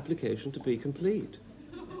for the application to be complete.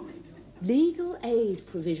 Legal aid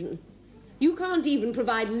provision. You can't even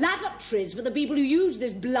provide lavatories for the people who use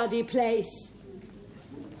this bloody place.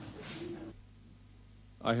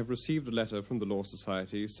 I have received a letter from the Law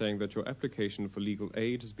Society saying that your application for legal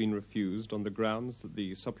aid has been refused on the grounds that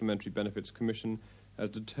the Supplementary Benefits Commission has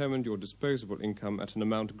determined your disposable income at an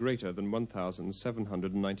amount greater than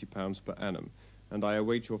 £1,790 per annum, and I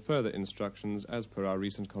await your further instructions as per our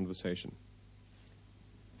recent conversation.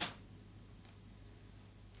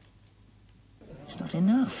 It's not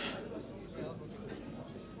enough.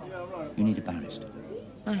 You need a barrister.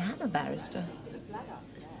 I have a barrister.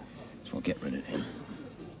 So I'll get rid of him.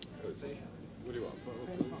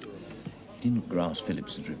 He didn't grasp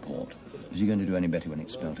Phillips's report. Is he going to do any better when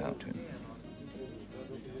it's spelt out to him?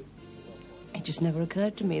 It just never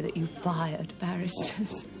occurred to me that you fired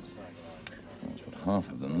barristers. That's what half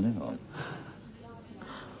of them live on.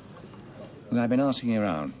 Look, I've been asking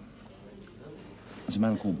around. There's a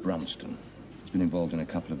man called Brunston. He's been involved in a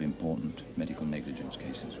couple of important medical negligence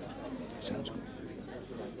cases. Sounds good.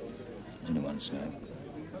 There's only one snag.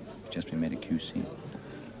 He's just been made a QC.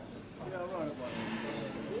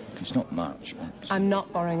 It's not much, but... I'm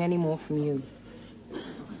not borrowing any more from you.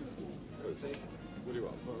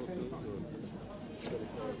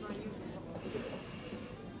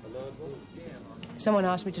 Someone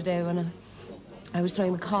asked me today when I was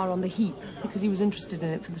throwing the car on the heap because he was interested in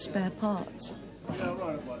it for the spare parts.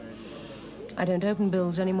 I don't open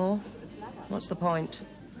bills anymore. What's the point?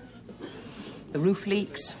 The roof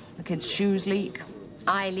leaks, the kids' shoes leak,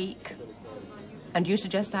 I leak. And you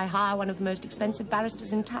suggest I hire one of the most expensive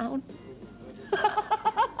barristers in town?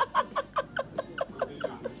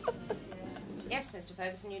 Yes, Mr.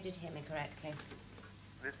 Ferguson, you did hear me correctly.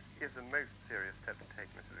 This is a most serious step to take,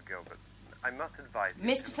 Mrs. Gilbert. I must advise you...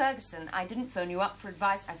 Mr. Ferguson, I didn't phone you up for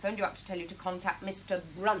advice. I phoned you up to tell you to contact Mr.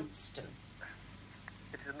 Brunston.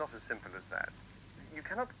 It is not as simple as that. You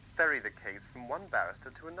cannot ferry the case from one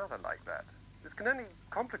barrister to another like that. This can only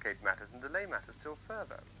complicate matters and delay matters still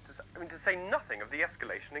further. To say nothing of the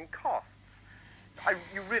escalation in costs.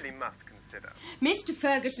 You really must consider. Mr.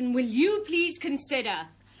 Ferguson, will you please consider?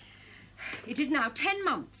 It is now 10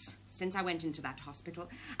 months since I went into that hospital,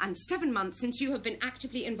 and 7 months since you have been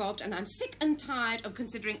actively involved, and I'm sick and tired of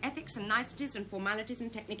considering ethics and niceties and formalities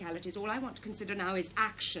and technicalities. All I want to consider now is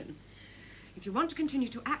action. If you want to continue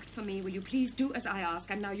to act for me, will you please do as I ask?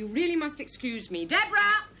 And now you really must excuse me.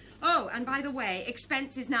 Deborah! Oh, and by the way,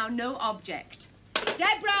 expense is now no object.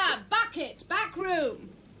 Deborah! Bucket! Back room!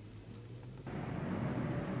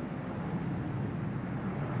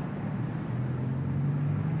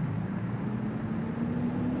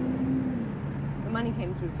 The money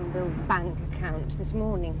came through from Bill's bank account this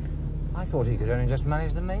morning. I thought he could only just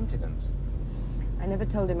manage the maintenance. I never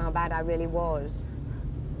told him how bad I really was.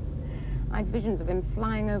 I had visions of him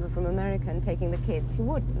flying over from America and taking the kids. He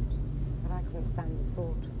wouldn't, but I couldn't stand the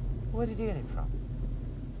thought. Where did you get it from?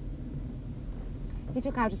 He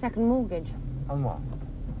took out a second mortgage. On what?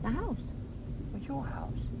 The house. Well, your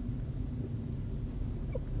house?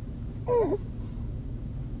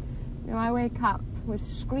 You know, I wake up with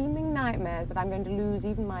screaming nightmares that I'm going to lose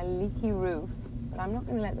even my leaky roof, but I'm not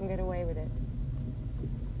going to let them get away with it.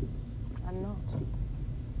 I'm not.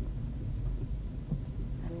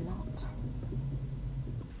 I'm not.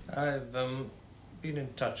 I've been in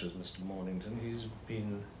touch with Mr. Mornington. He's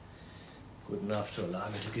been good enough to allow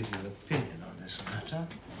me to give you an opinion on this matter.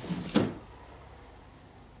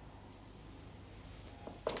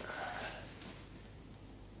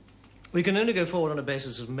 We can only go forward on a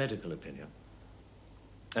basis of medical opinion,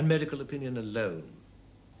 and medical opinion alone.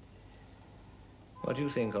 What you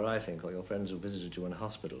think, or I think, or your friends who visited you in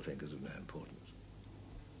hospital think is of no importance.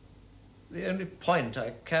 The only point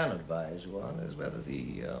I can advise you on is whether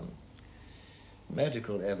the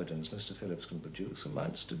medical evidence Mr. Phillips can produce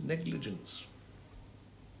amounts to negligence.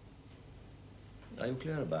 Are you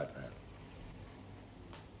clear about that?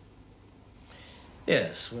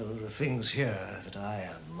 Yes, well, there are things here that I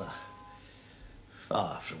am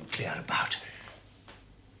far from clear about.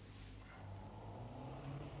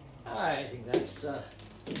 I think that's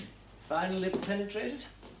finally penetrated.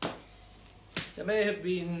 There may have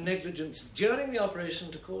been negligence during the operation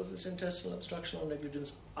to cause this intestinal obstruction, or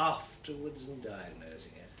negligence afterwards in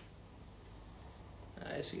diagnosing it.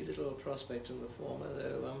 I see little prospect in the former,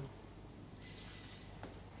 though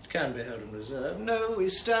it can be held in reserve. No, we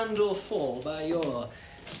stand or fall by your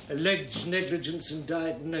alleged negligence in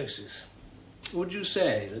diagnosis. Would you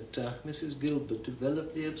say that Mrs. Gilbert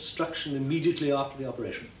developed the obstruction immediately after the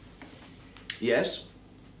operation? Yes.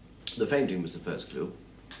 The fainting was the first clue.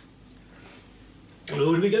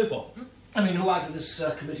 Who do we go for? I mean, who out of this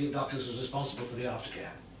committee of doctors was responsible for the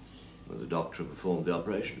aftercare? Well, the doctor who performed the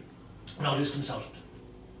operation. Not his consultant.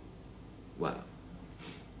 Well,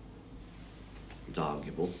 it's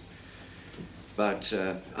arguable. But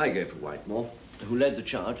I go for Whitemore, who led the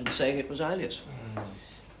charge in saying it was Alias.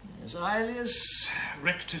 Yes, Alias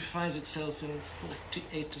rectifies itself in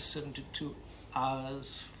 48 to 72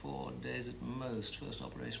 hours, 4 days at most. First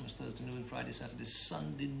operation was Thursday noon, Friday, Saturday,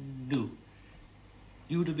 Sunday noon.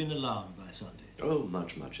 You would have been alarmed by Sunday. Oh,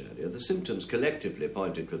 much, much earlier. The symptoms collectively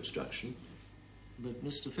pointed to obstruction. But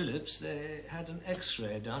Mr. Phillips, they had an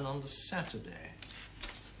X-ray done on the Saturday.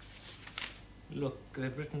 Look,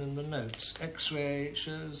 they've written in the notes, X-ray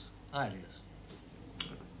shows Alias.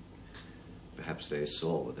 Perhaps they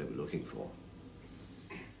saw what they were looking for.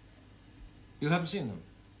 You haven't seen them?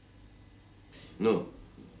 No.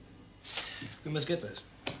 We must get those.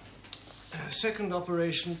 Second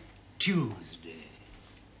operation, Tuesday.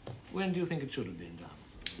 When do you think it should have been done?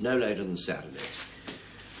 No later than Saturday.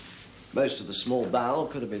 Most of the small bowel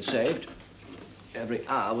could have been saved. Every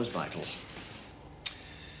hour was vital.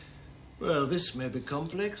 Well, this may be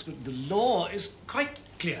complex, but the law is quite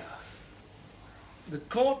clear. The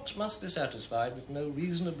court must be satisfied that no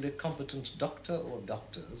reasonably competent doctor or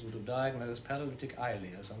doctors would have diagnosed paralytic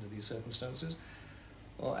ileus under these circumstances,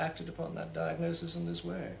 or acted upon that diagnosis in this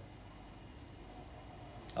way.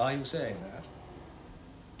 Are you saying that?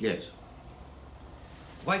 Yes.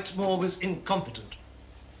 Whitemore was incompetent?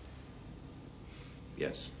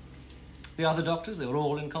 Yes. The other doctors, they were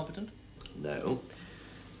all incompetent? No.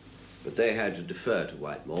 But they had to defer to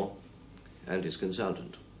Whitemore and his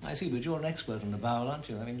consultant. I see, but you're an expert in the bowel, aren't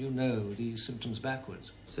you? I mean, you know these symptoms backwards.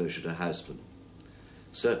 So should a houseman.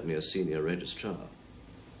 Certainly a senior registrar.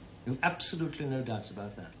 You've absolutely no doubts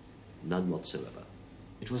about that? None whatsoever.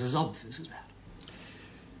 It was as obvious as that.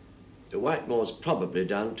 Whitemore's probably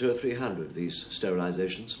done 200 or 300 of these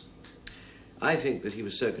sterilizations. I think that he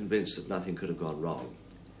was so convinced that nothing could have gone wrong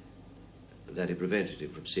that it prevented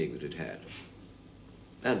him from seeing that it had.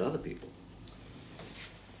 And other people.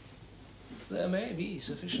 There may be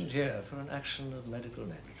sufficient here for an action of medical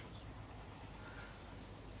negligence.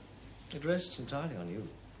 It rests entirely on you.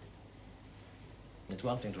 It's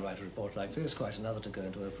one thing to write a report like this, quite another to go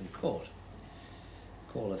into open court.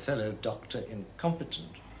 Call a fellow doctor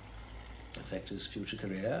incompetent, affect his future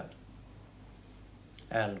career,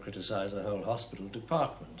 and criticize the whole hospital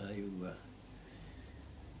department. Are you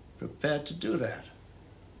prepared to do that?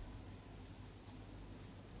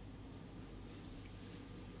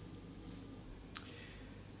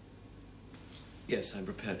 Yes, I'm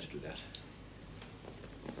prepared to do that.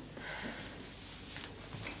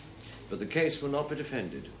 But the case will not be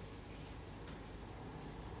defended.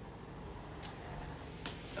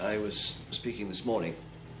 I was speaking this morning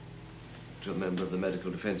to a member of the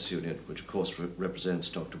Medical Defence Unit, which of course represents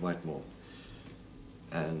Dr. Whitemore.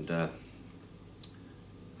 And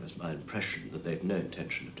it's my impression that they've no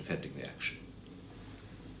intention of defending the action.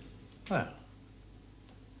 Well,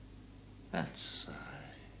 that's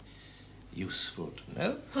useful to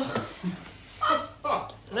know.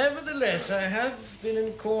 Nevertheless, I have been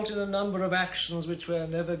in court in a number of actions which were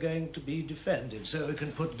never going to be defended, so we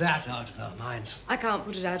can put that out of our minds. I can't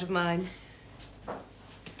put it out of mine.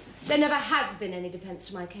 There never has been any defence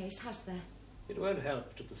to my case, has there? It won't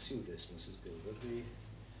help to pursue this, Mrs. Gilbert. We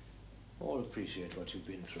all appreciate what you've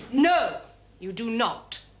been through. No, you do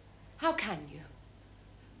not. How can you?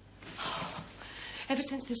 Ever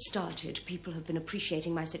since this started, people have been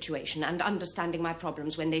appreciating my situation and understanding my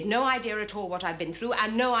problems when they've no idea at all what I've been through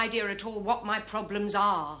and no idea at all what my problems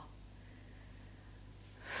are.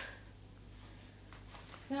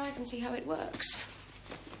 Now I can see how it works.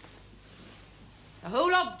 The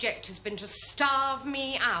whole object has been to starve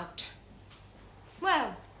me out.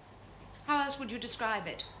 Well, how else would you describe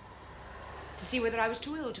it? To see whether I was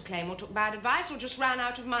too ill to claim or took bad advice or just ran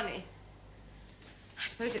out of money. I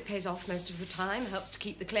suppose it pays off most of the time, helps to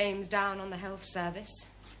keep the claims down on the health service.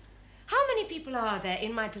 How many people are there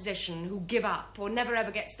in my position who give up or never ever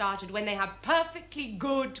get started when they have perfectly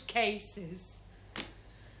good cases?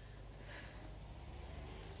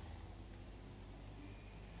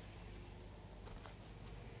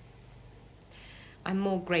 I'm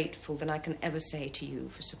more grateful than I can ever say to you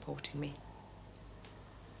for supporting me.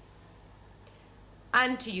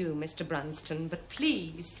 And to you, Mr. Brunston, but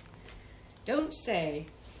please, don't say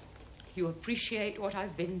you appreciate what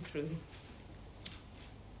I've been through.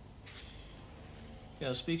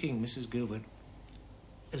 You're speaking, Mrs. Gilbert,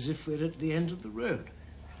 as if we're at the end of the road.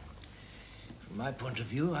 From my point of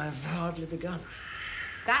view, I've hardly begun.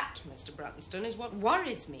 That, Mr. Brunston, is what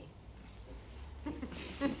worries me.